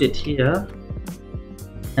put it here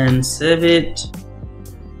and save it.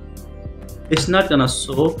 It's not gonna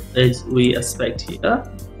show as we expect here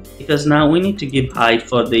because now we need to give height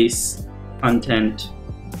for this content.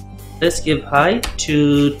 Let's give height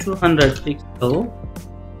to 200 pixel,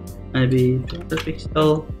 maybe 200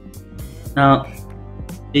 pixel. Now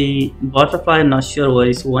the butterfly, not sure where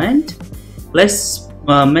it went. Let's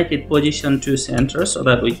make it position to center so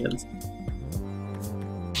that we can see.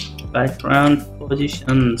 Background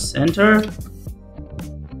position center.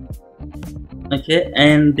 Okay,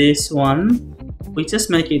 and this one we just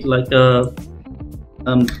make it like a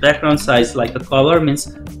background size like a cover,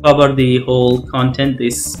 means cover the whole content,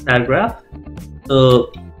 this paragraph.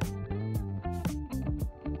 So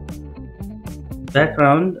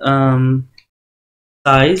background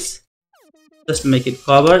size, just make it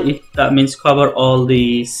cover. If that means cover all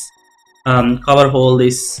these, cover all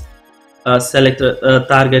this select a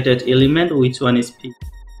targeted element, which one is P.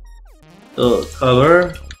 So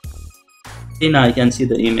cover. Now I can see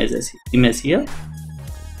the image here. You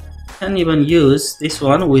can even use this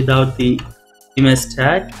one without the image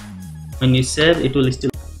tag. When you save, it will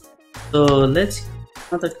still. So let's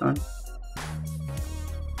another content.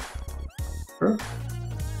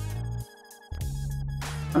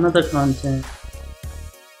 Another content.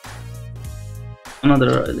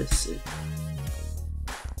 Another. Let's see.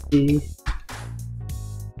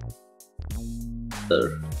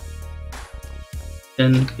 Other.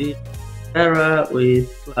 Can be para with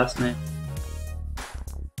class name,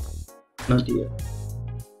 not here.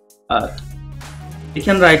 You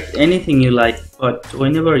can write anything you like, but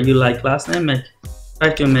whenever you like class name,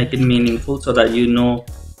 try to make it meaningful so that you know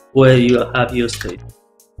where you have used it.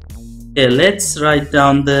 Okay, let's write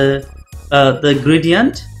down the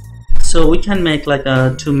gradient. So we can make like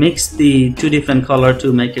to mix the two different color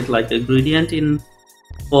to make it like a gradient in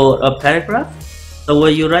for a paragraph. The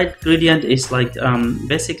way you write gradient is like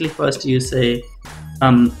basically first you say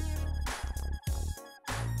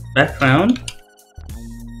background,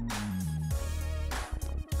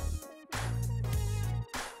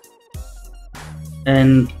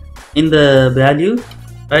 and in the value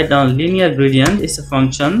write down linear gradient is a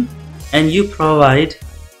function, and you provide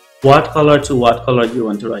what color to what color you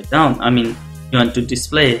want to write down. I mean, you want to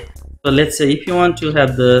display. So let's say if you want to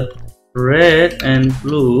have the red and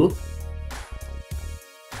blue,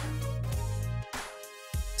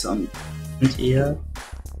 some here,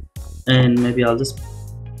 and maybe I'll just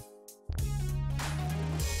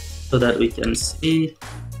so that we can see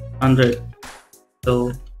 100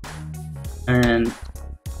 so and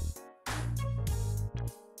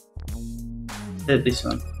Save this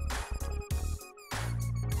one.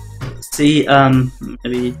 See,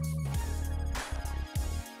 maybe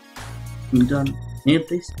we don't need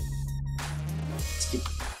this.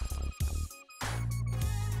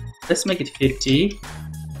 Let's make it 50.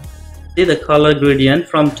 See the color gradient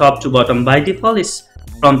from top to bottom. By default is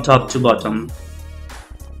from top to bottom.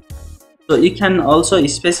 So you can also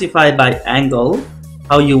specify by angle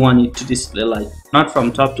how you want it to display, like not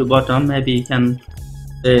from top to bottom. Maybe you can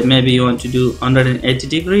say, maybe you want to do 180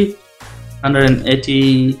 degree,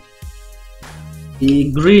 180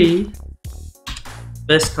 degree,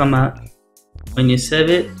 best comma when you save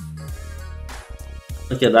it.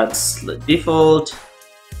 Okay, that's the default.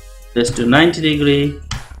 Let's do 90 degree.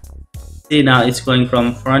 See, now it's going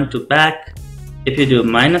from front to back. If you do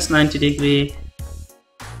minus 90 degree,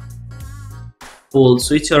 full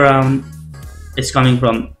switch around, it's coming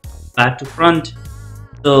from back to front.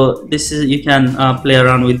 So this is, you can play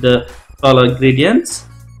around with the color gradients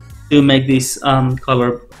to make this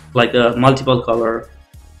color like a multiple color.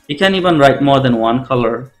 You can even write more than one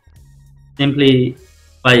color simply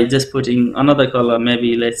by just putting another color.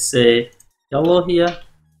 Maybe let's say yellow here.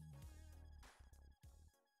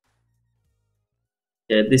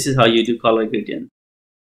 Okay, this is how you do color gradient.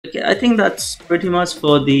 Okay, I think that's pretty much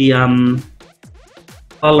for the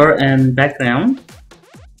color and background.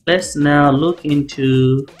 Let's now look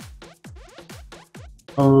into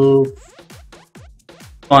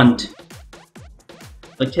font.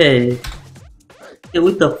 Okay,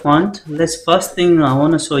 with the font, let's first thing I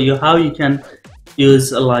want to show you how you can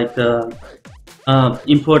use like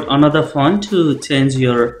import another font to change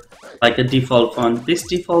your like a default font. This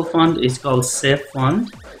default font is called Safe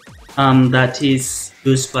Font, that is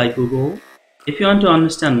used by Google. If you want to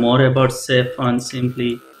understand more about Safe Font,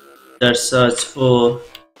 simply just search for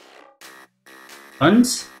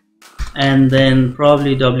fonts, and then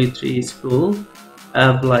probably W3 is cool.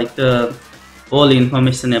 Have like all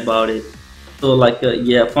information about it. So like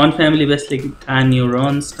yeah, font family basically Time New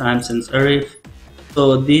Runs, Time Sans Serif.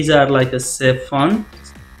 So these are like a safe font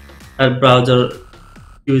our browser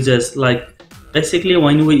uses. Like basically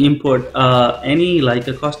when we import any like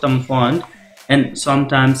a custom font, and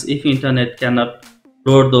sometimes if internet cannot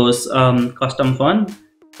load those custom font,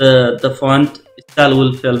 the font style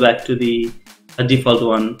will fall back to the default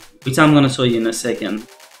one, which I'm gonna show you in a second.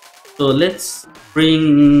 So let's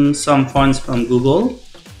bring some fonts from Google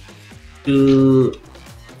to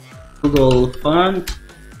Google font.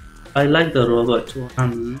 I like the robot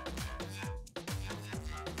one.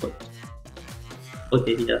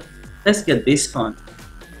 Okay, yeah, let's get this font.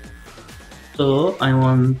 So I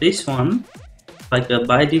want this one, like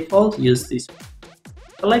by default use this.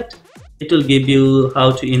 Select, it will give you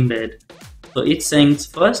how to embed. So it says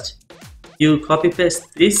first you copy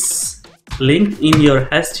paste this link in your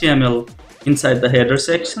HTML inside the header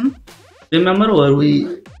section. Remember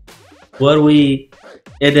where we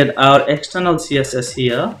added our external CSS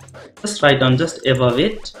here. Just write down just above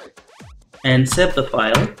it and save the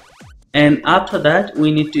file. And after that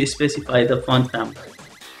we need to specify the font family.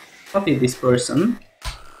 Copy this person,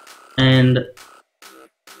 and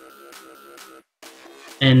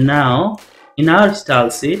now in our style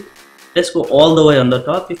sheet, let's go all the way on the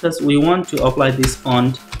top because we want to apply this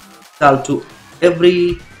font style to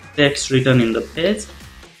every text written in the page.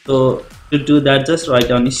 So to do that, just write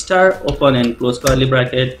down star, open and close curly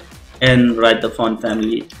bracket, and write the font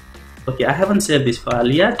family. Okay, I haven't saved this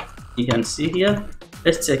file yet. You can see here.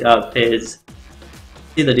 Let's check our page.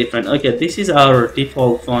 See the difference. Okay, this is our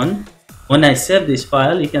default font. When I save this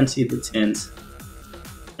file, you can see the change.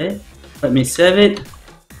 Okay, let me save it.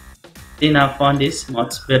 See, now font is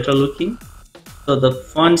much better looking. So the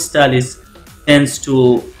font style is changed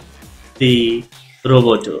to the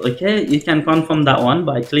Roboto. Okay, you can confirm that one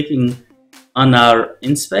by clicking on our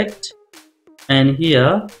inspect, and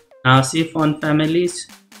here now see font families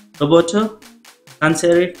Roboto, sans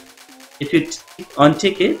serif. If you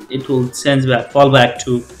untick it, it will change back, fall back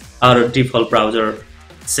to our default browser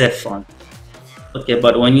safe font. Okay,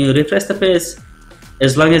 but when you refresh the page,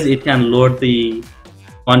 as long as it can load the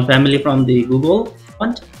font family from the Google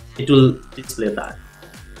font, it will display that.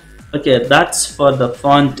 Okay, that's for the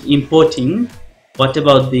font importing. What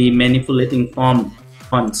about the manipulating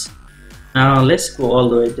fonts? Now let's go all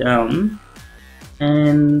the way down,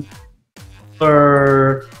 and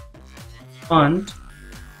for font,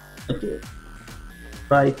 okay,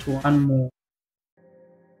 write one more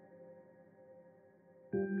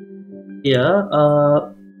here.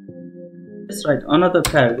 Let's write another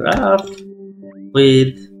paragraph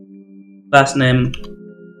with class name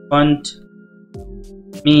font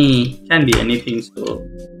me, can be anything. So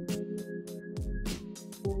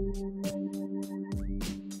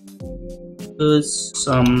use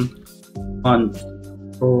some font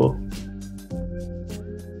pro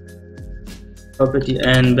property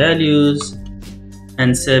and values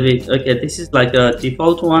and save it. Okay, this is like a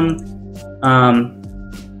default one,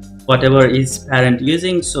 whatever is parent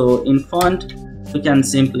using. So in font we can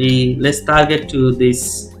simply, let's target to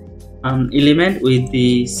this element with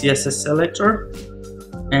the CSS selector,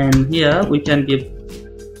 and here we can give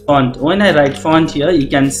font. When I write font here, you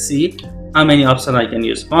can see how many options I can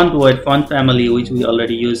use. Font word, font family, which we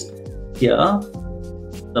already used here,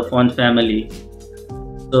 the font family.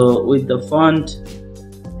 So with the font,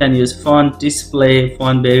 you can use font display,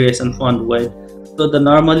 font variation, font weight. So the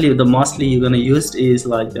mostly you're gonna use is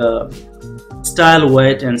like style,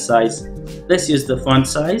 weight, and size. Let's use the font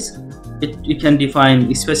size. You can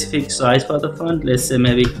define a specific size for the font. Let's say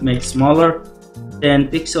maybe make smaller, 10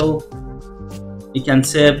 pixel. You can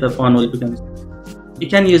save, the font will become. You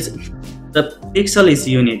can use the pixel is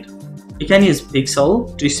unit. You can use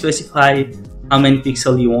pixel to specify how many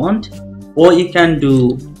pixel you want, or you can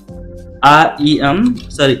do EM.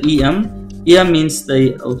 EM means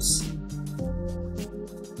the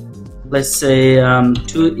let's say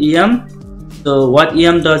 2 EM. So what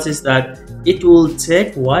EM does is that it will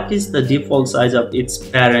check what is the default size of its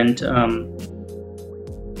parent,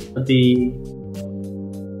 the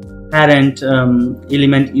parent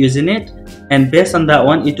element using it, and based on that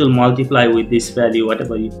one it will multiply with this value,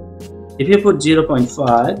 whatever you. If you put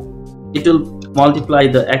 0.5, it will multiply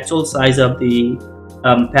the actual size of the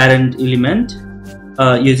parent element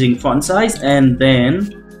using font size, and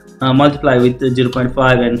then multiply with the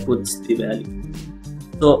 0.5 and puts the value.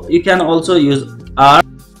 So you can also use R.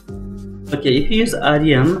 Okay, if you use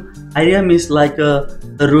rem is like a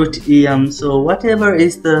root em. So whatever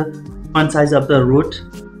is the font size of the root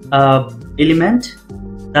element,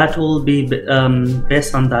 that will be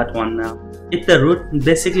based on that one. Now if the root,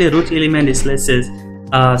 basically root element is, let's say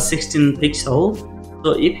 16 pixel,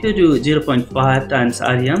 so if you do 0.5 times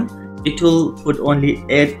rem, it will put only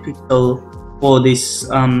 8 pixel for this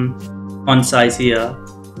font size here.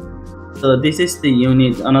 So this is the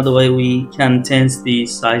unit. Another way we can change the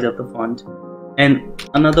size of the font. And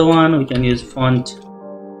another one, we can use font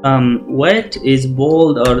weight is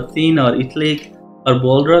bold or thin or italic or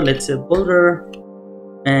bolder. Let's say bolder,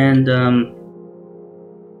 and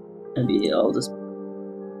maybe all this,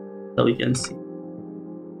 so we can see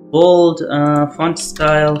bold, font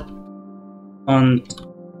style,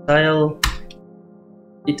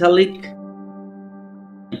 italic.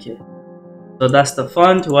 Okay, so that's the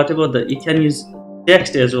font. Whatever the, you can use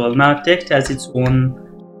text as well. Now text has its own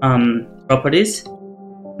properties.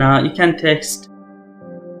 Now you can text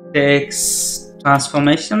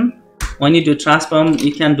transformation. When you do transform,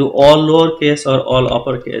 you can do all lowercase or all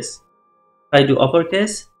uppercase. If I do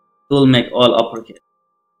uppercase, it will make all uppercase.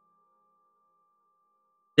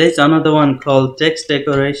 There's another one called text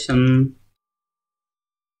decoration.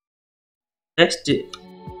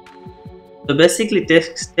 So basically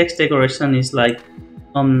text decoration is like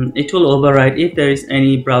it will override if there is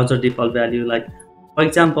any browser default value. Like for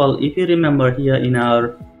example, if you remember here in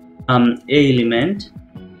our A element,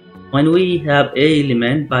 when we have A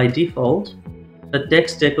element, by default the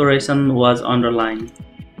text decoration was underlined,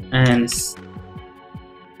 and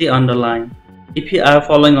the underline. If you are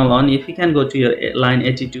following along, if you can go to your line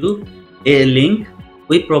 82, A link,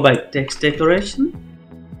 we provide text decoration,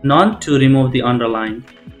 not to remove the underline.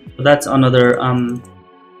 So that's another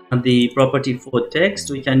the property for text.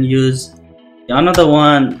 We can use another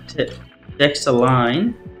one, text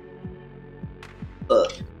align.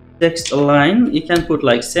 Text align, you can put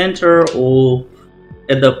like center or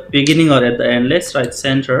at the beginning or at the end. Let's write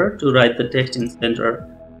center to write the text in center.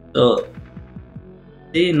 So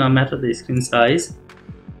see, no matter the screen size,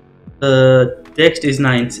 the text is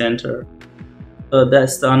now in center. So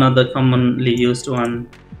that's another commonly used one.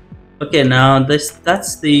 Okay, now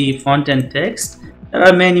that's the font and text. There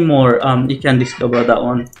are many more. You can discover that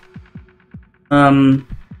one.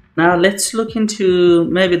 Now let's look into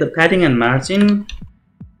maybe the padding and margin.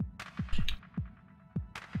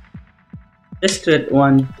 Let's create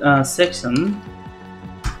one section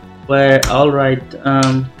where I'll write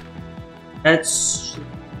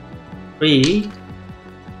h3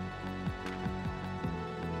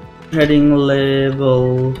 heading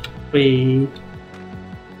level 3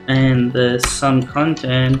 and some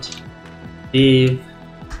content div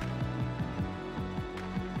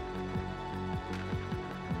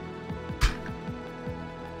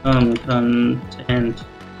content.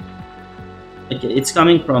 Okay, it's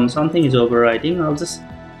coming from something is overriding. I'll just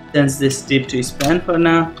change this div to span for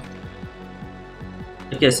now.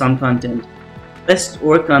 Okay, some content. Let's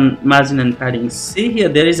work on margin and padding. See here,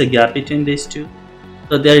 there is a gap between these two,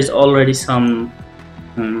 so there is already some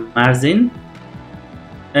margin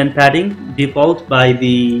and padding default by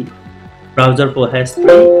the browser for history.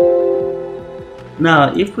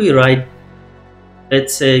 Now if we write,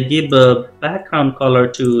 let's say, give a background color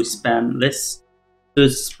to span. Let's do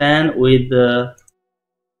span with the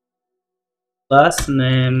last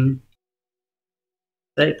name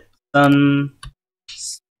section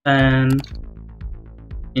span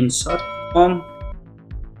in short form.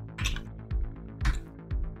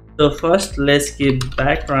 So first let's give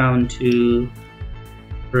background to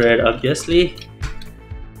red, obviously.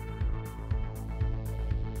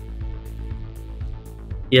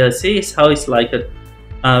 Yeah, see how it's like a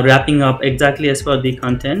wrapping up exactly as per the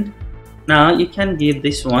content. Now you can give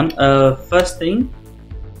this one first thing,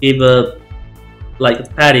 give a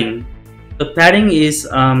like padding. The padding is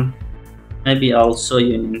maybe I'll show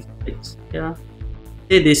you in yeah.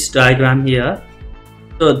 See this diagram here.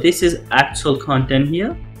 So this is actual content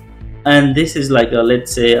here, and this is like a,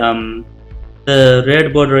 let's say, the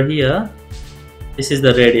red border here. This is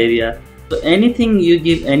the red area. So anything you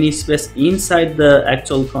give any space inside the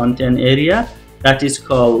actual content area, that is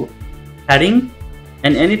called padding,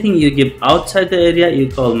 and anything you give outside the area you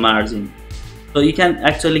call margin. So you can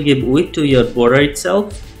actually give width to your border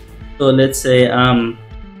itself. So let's say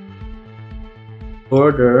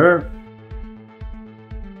border,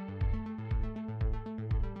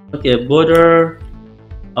 okay, border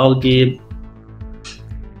I'll give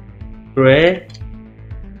gray,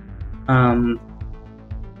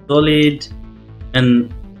 solid,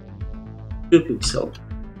 and 2 pixel.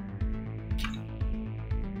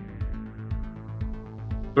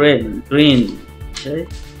 Green, okay,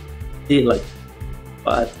 see like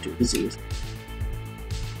 5 to 0.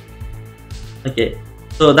 Okay,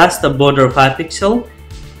 so that's the border 5 pixel,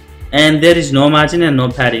 and there is no margin and no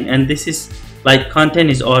padding, and this is like content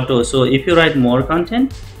is auto. So if you write more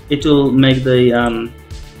content, it will make the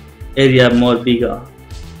area more bigger.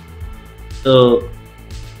 So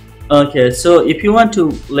okay, so if you want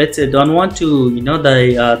to, let's say, don't want to, you know,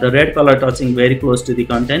 the red color touching very close to the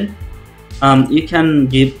content, you can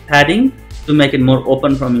give padding to make it more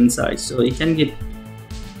open from inside. So you can give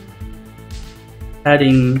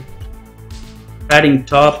padding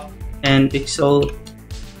top 10 pixel,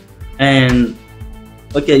 and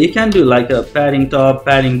okay, you can do like a padding top,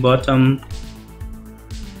 padding bottom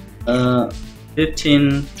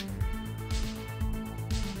 15,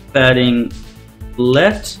 padding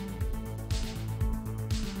left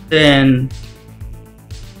 10,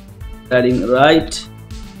 padding right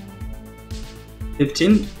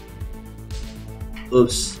 15,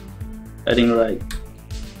 oops, padding right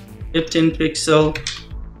 15 pixel.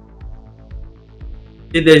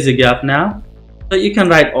 See, there is a gap now. So you can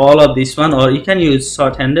write all of this one, or you can use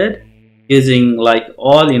short-handed using like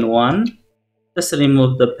all in one. Just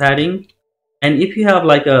remove the padding, and if you have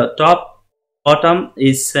like a top bottom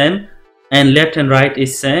is same and left and right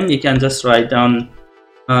is same, you can just write down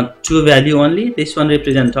 2 value only. This one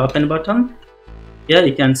represent top and bottom. Here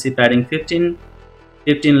you can see padding 15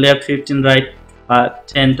 left, 15 right,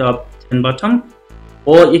 10 top, 10 bottom.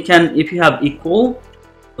 Or you can, if you have equal,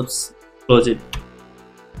 let's close it.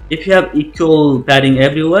 If you have equal padding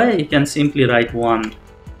everywhere, you can simply write 1.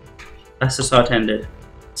 That's a short-handed.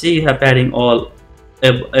 See, you have padding all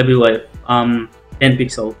everywhere, 10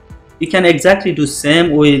 pixel. You can exactly do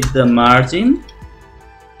same with the margin.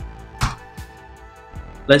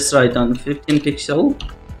 Let's write down 15 pixel.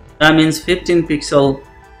 That means 15 pixel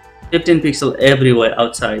everywhere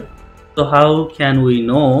outside. So how can we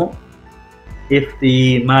know if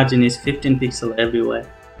the margin is 15 pixel everywhere?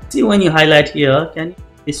 See, when you highlight here, can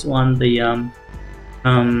this one the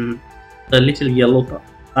little yellow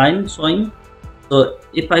line showing? So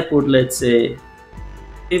if I put, let's say,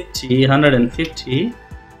 50, 150,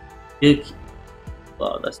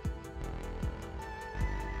 wow, that's,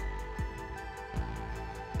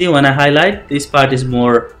 see, when I highlight, this part is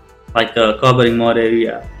more like covering more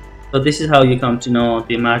area. So this is how you come to know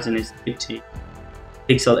the margin is 50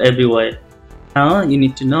 pixel everywhere. Now you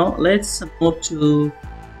need to know, let's move to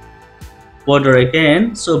border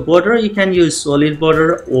again. So border, you can use solid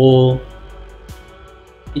border, or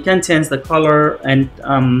you can change the color and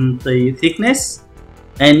the thickness,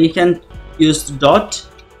 and you can use dotted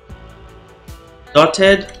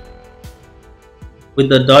with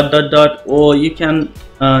the dot, or you can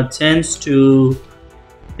change to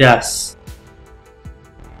dash,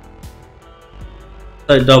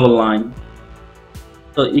 so double line.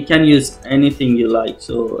 So you can use anything you like.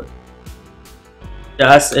 So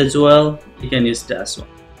dash as well, you can use dash one.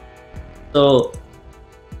 So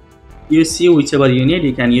you see whichever you need,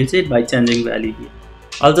 you can use it by changing value here.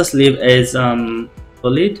 I'll just leave as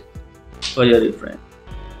solid for your reference.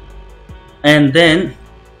 And then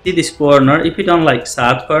see this corner. If you don't like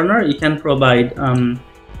sharp corner, you can provide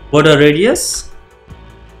border radius.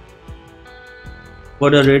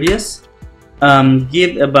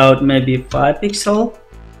 Give about maybe 5 pixels.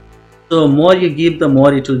 So more you give, the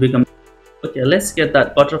more it will become. Okay, let's get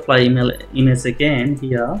that butterfly image again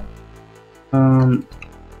here.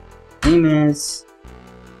 Image.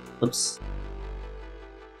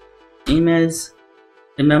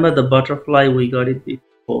 Remember the butterfly, we got it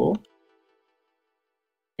before.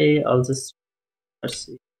 Okay, I'll just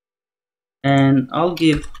see, and I'll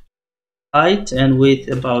give height and width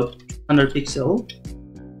about 100 pixels.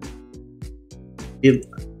 Give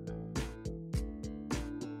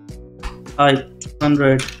height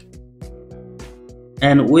 100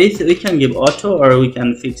 and width we can give auto, or we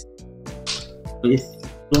can fix with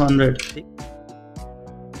 200.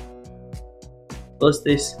 Close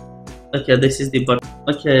this. Okay, this is the button.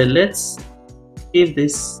 Okay, let's give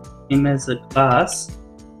this image a class.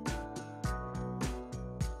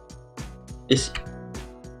 Is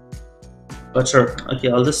butter. Okay,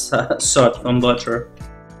 I'll just sort from butter.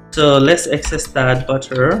 So let's access that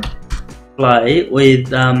butterfly with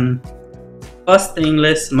first thing,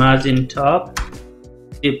 let's margin top,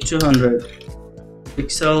 give 200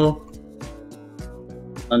 pixel.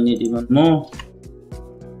 I need even more.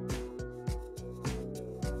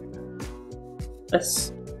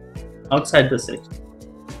 Let's outside the section.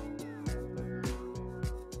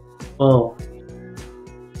 Oh,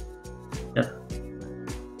 yeah.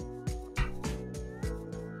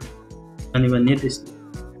 Don't even need this.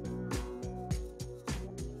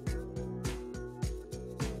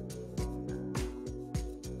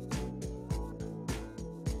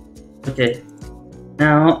 Okay,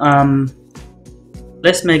 now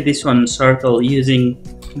let's make this one circle using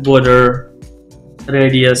border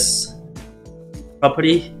radius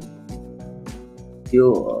property.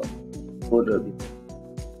 Your border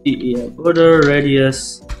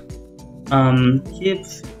radius keep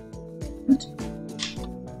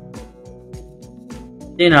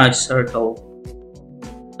now circle.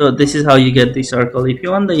 So this is how you get the circle. If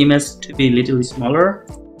you want the image to be a little smaller,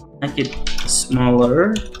 make it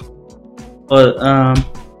smaller, or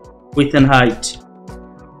width and height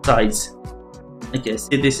size. Okay,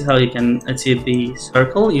 see, this is how you can achieve the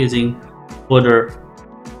circle using border.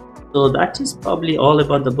 So that is probably all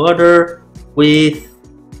about the border. Width,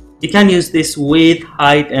 you can use this width,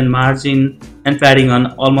 height and margin and padding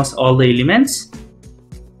on almost all the elements.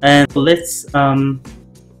 And let's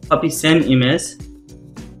copy same image.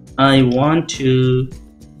 I want to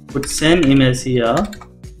put same image here,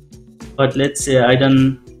 but let's say I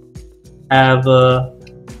don't have a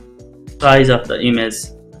size of the image.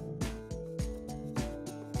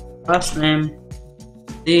 First name.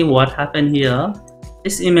 See what happened here.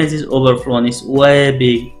 This image is overflown, it's way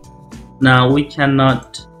big. Now we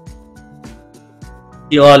cannot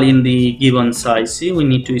see all in the given size. See, we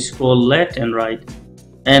need to scroll left and right,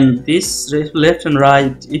 and this left and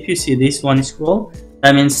right, if you see this one scroll,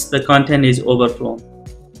 that means the content is overflown.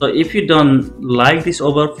 So if you don't like this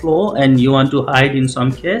overflow and you want to hide in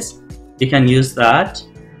some case, you can use that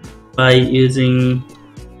by using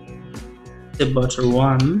the butter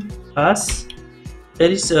one class. There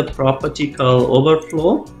is a property called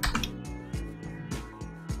overflow.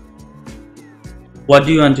 What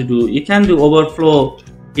do you want to do? You can do overflow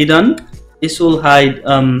hidden. This will hide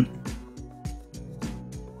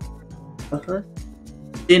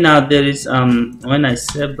see, now there is when I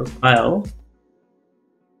save the file,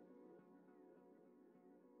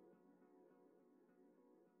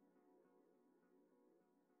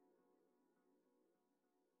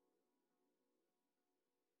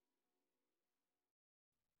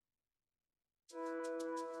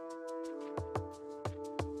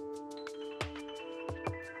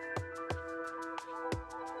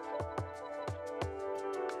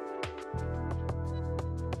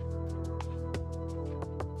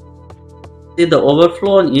 see, the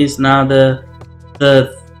overflow is now the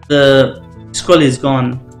scroll is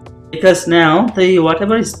gone, because now the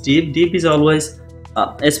whatever is deep is always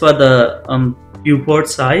as per the viewport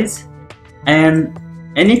size, and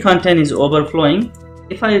any content is overflowing.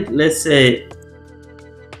 If I, let's say,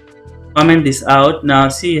 comment this out, now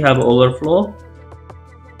see, you have overflow.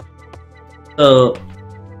 So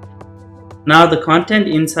now the content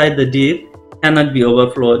inside the div cannot be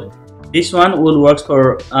overflowed. This one will work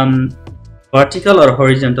for vertical or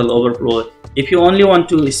horizontal overflow. If you only want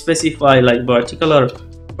to specify like vertical or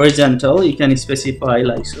horizontal, you can specify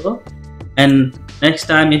like so. And next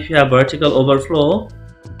time if you have vertical overflow,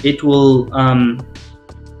 it will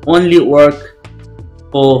only work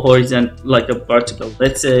for horizontal, like a vertical.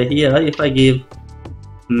 Let's say here, if I give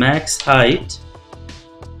max height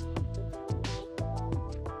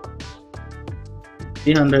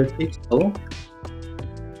 300 pixel,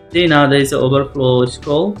 see now there is an overflow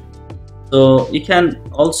scroll. So you can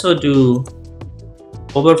also do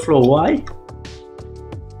overflow Y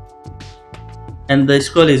and the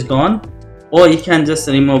scroll is gone, or you can just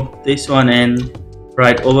remove this one and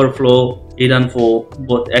write overflow hidden for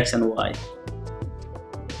both X and Y.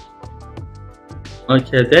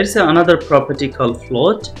 Okay, there's another property called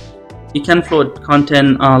float. You can float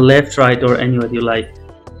content left, right, or anywhere you like.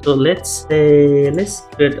 So let's say, let's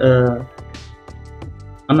create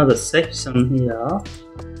another section here.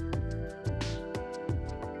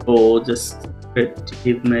 Or just create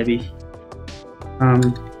div, maybe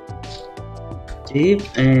div,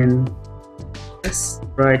 and let's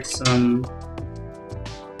write some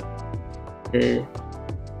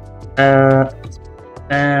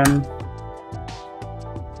and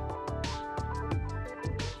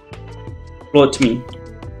float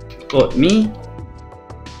me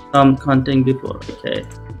some content before. Okay,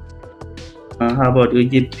 how about we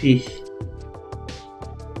give p?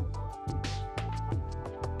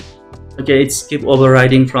 Okay, it's keep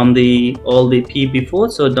overriding from the all the p before,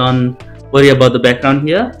 so don't worry about the background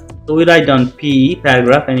here. So we write down p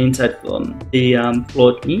paragraph and inside the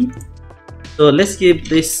float me. So let's give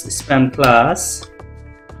this spam class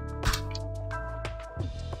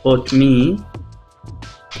float me.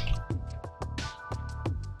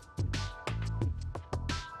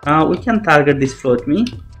 Now we can target this float me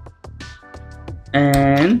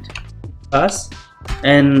and plus,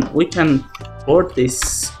 and we can float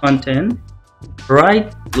this content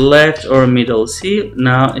right, left, or middle. See,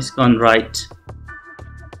 now it's gone right.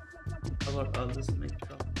 How about I'll just make it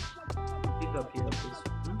pick up here this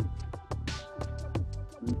one.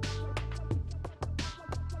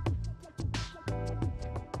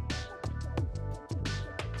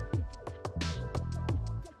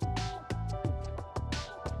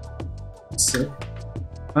 So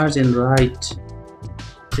margin right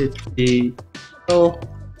 50. So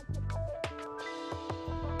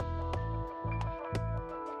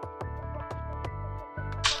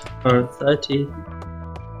or 30.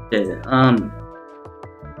 Okay, 1,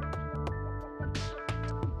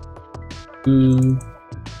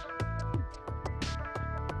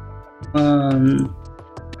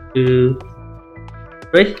 2,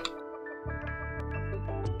 3.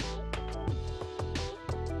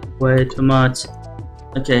 Way too much.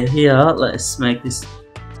 Okay, here let's make this.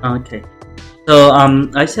 Okay, so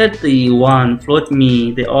I said the one float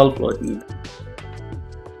me, they all float me.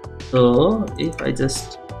 So if I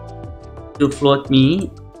just do float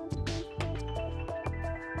me,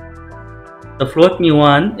 the float me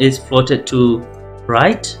one is floated to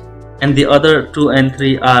right and the other 2 and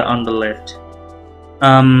 3 are on the left.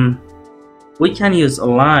 We can use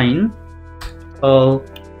align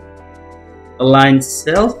called align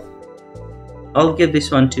self. I'll give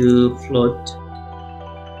this one to float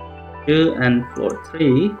 2 and float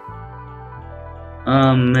 3.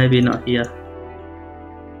 Maybe not here.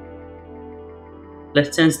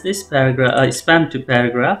 Let's change this paragraph spam to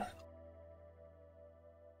paragraph.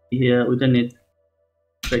 Here we don't need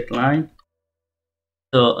straight line.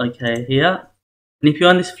 So okay, here, and if you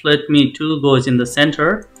want this float me 2 goes in the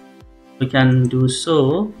center, we can do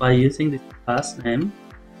so by using this class name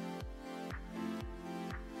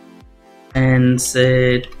and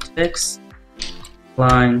say text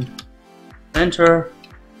line center,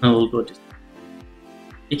 and we'll go to.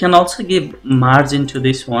 You can also give margin to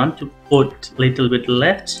this one to put little bit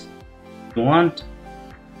left if you want.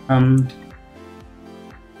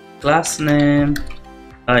 Class name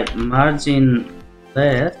like margin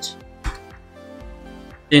left.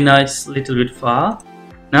 See, now it's little bit far.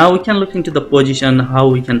 Now we can look into the position, how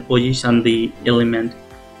we can position the element.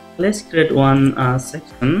 Let's create one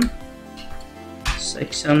section,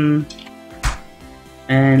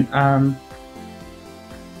 and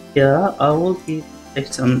here I will give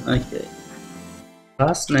section. Okay,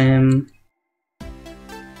 class name,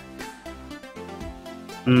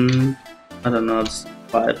 I don't know, it's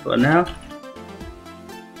 5 for now.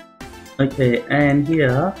 Okay, and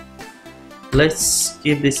here let's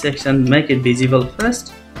give this section, make it visible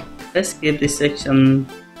first. Let's give this section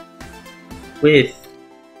width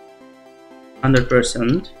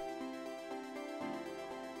 100%,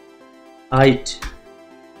 height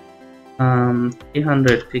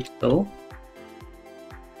 300 pixel,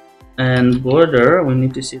 and border, we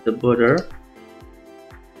need to see the border.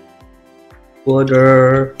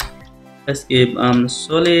 Let's give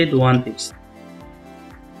solid 1 pixel.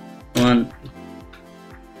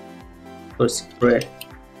 spread.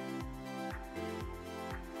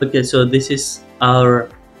 Okay, so this is our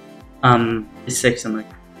this section.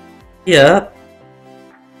 Here,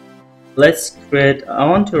 let's create. I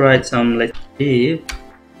want to write some like div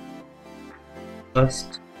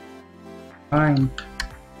first time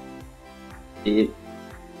div.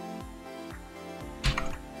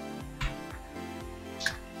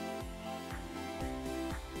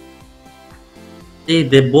 See,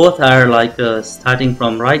 they both are like starting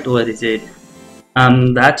from right. Where is it?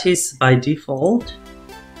 That is by default.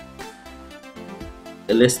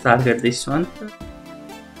 Okay, let's target this one.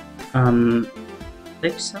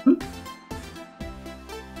 Section.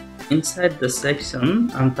 Inside the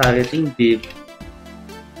section, I'm targeting div.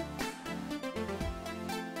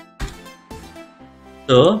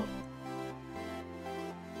 So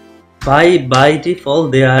by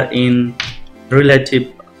default, they are in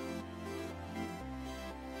relative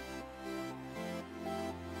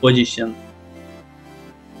position.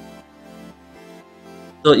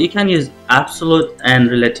 So you can use absolute and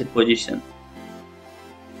relative position.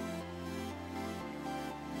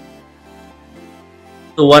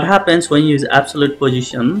 So what happens when you use absolute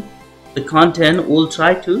position? The content will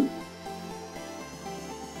try to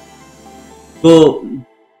go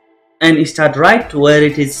and start right to where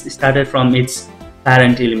it is started from its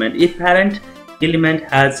parent element. If parent element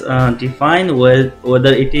has defined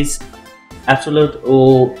whether it is absolute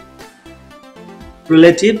or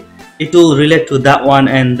relative, it will relate to that one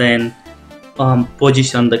and then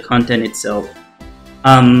position the content itself.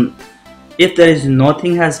 If there is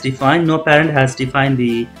nothing has defined, no parent has defined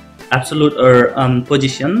the absolute or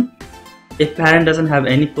position. If parent doesn't have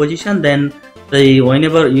any position, then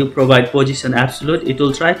whenever you provide position absolute, it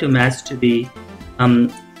will try to match to the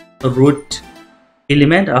root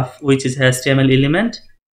element of which is HTML element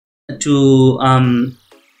to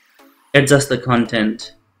adjust the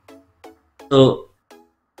content. So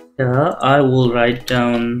here I will write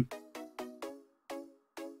down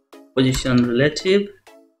position relative.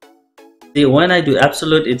 See, when I do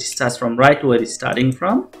absolute, it starts from right where it's starting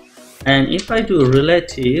from, and if I do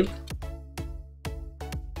relative,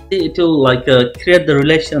 see, it will like create the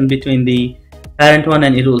relation between the parent one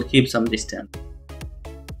and it will keep some distance.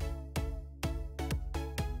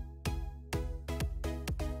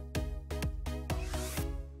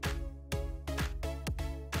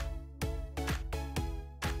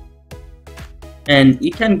 And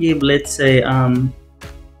you can give, let's say,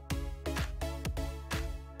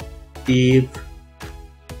 div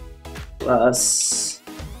plus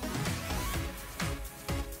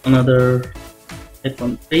another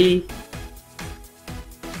icon3.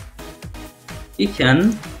 You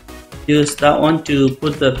can use that one to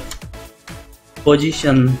put the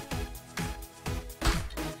position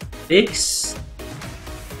fix,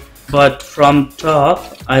 but from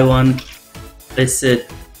top I want, let's say,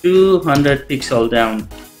 200 pixel down.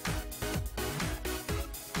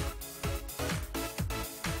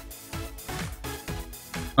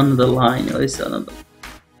 Another line, or is another?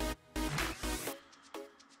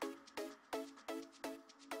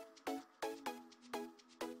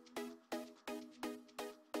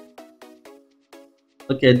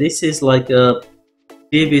 Okay, this is like a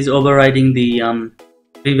div is overriding the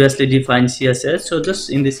previously defined CSS. So just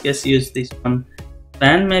in this case, use this one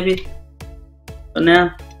span maybe for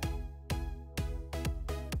now.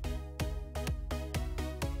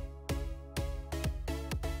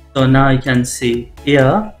 So now you can see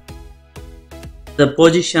here the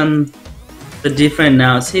position, the different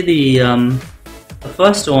now. See the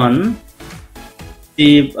first one,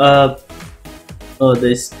 the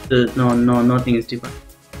no, nothing is different.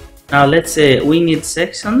 Now let's say we need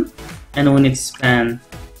section and we need span.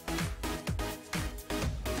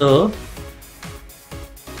 So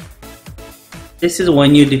this is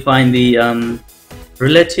when you define the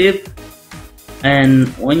relative, and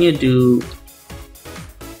when you do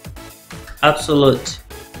absolute,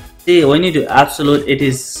 see, when you do absolute, it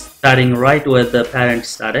is starting right where the parent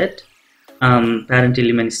started, parent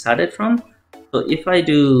element started from. So if I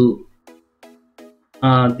do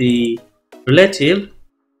the relative,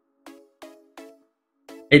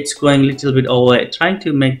 it's going a little bit away, trying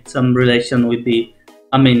to make some relation with the,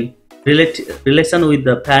 relation with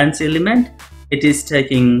the parent's element. It is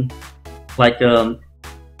taking like on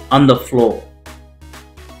the floor.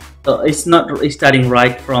 So it's not starting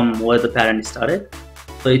right from where the parent started,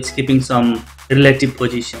 so it's keeping some relative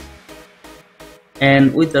position.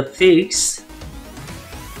 And with the fix,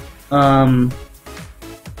 let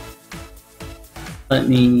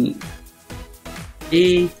me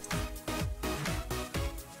see,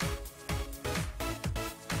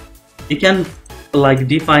 you can like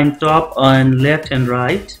define top and left and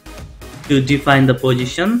right to define the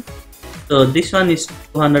position. So this one is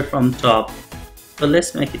 200 from top, so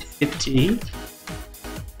let's make it 50.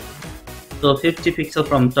 So 50 pixel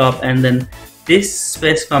from top, and then this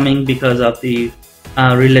space coming because of the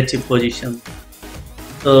relative position.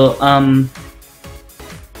 So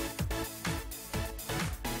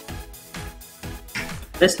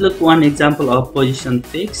let's look one example of position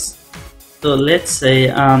fix. So let's say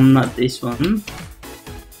not this one,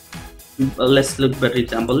 let's look better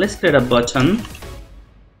example. Let's create a button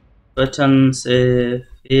say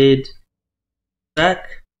feed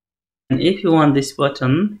back, and if you want this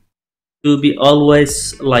button to be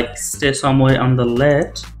always like stay somewhere on the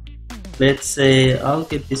left, let's say I'll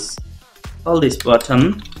give this, call this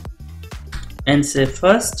button, and say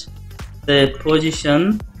first the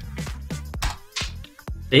position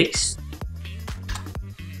fix,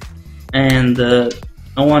 and I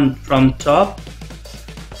want from top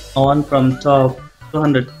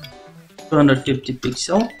 250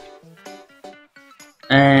 pixel,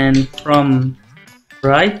 and from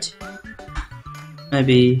right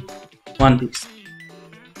maybe 1 pixel.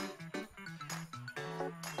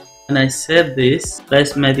 When I save this,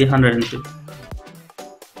 let's maybe 150.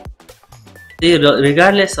 See,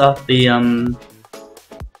 regardless of the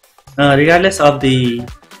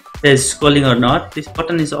page scrolling or not, this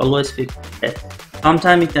button is always fixed.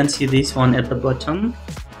 Sometimes you can see this one at the bottom.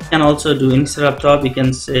 You can also do, instead of top, you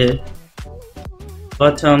can say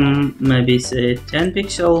bottom maybe say 10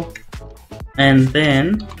 pixel, and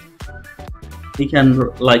then you can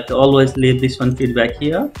like always leave this one feedback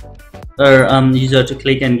here, or user to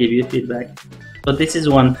click and give you feedback. So this is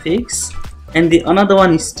one fix, and the another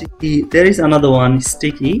one is sticky. There is another one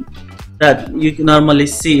sticky that you can normally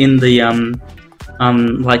see in the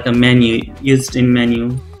like a menu, used in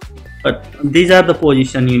menu, but these are the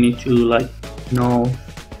position you need to like know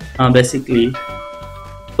basically.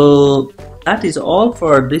 So that is all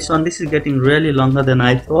for this one. This is getting really longer than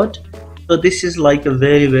I thought. So this is like a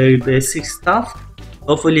very basic stuff.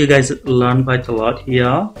 Hopefully you guys learn quite a lot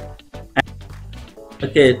here.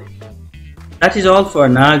 Okay, that is all for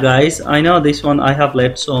now, guys. I know this one I have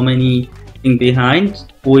left so many things behind,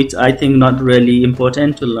 which I think not really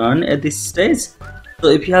important to learn at this stage. So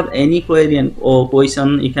if you have any query or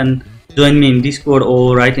question, you can join me in Discord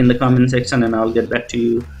or write in the comment section, and I'll get back to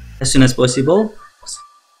you as soon as possible.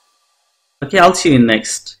 Okay, I'll see you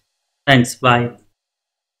next. Thanks, bye.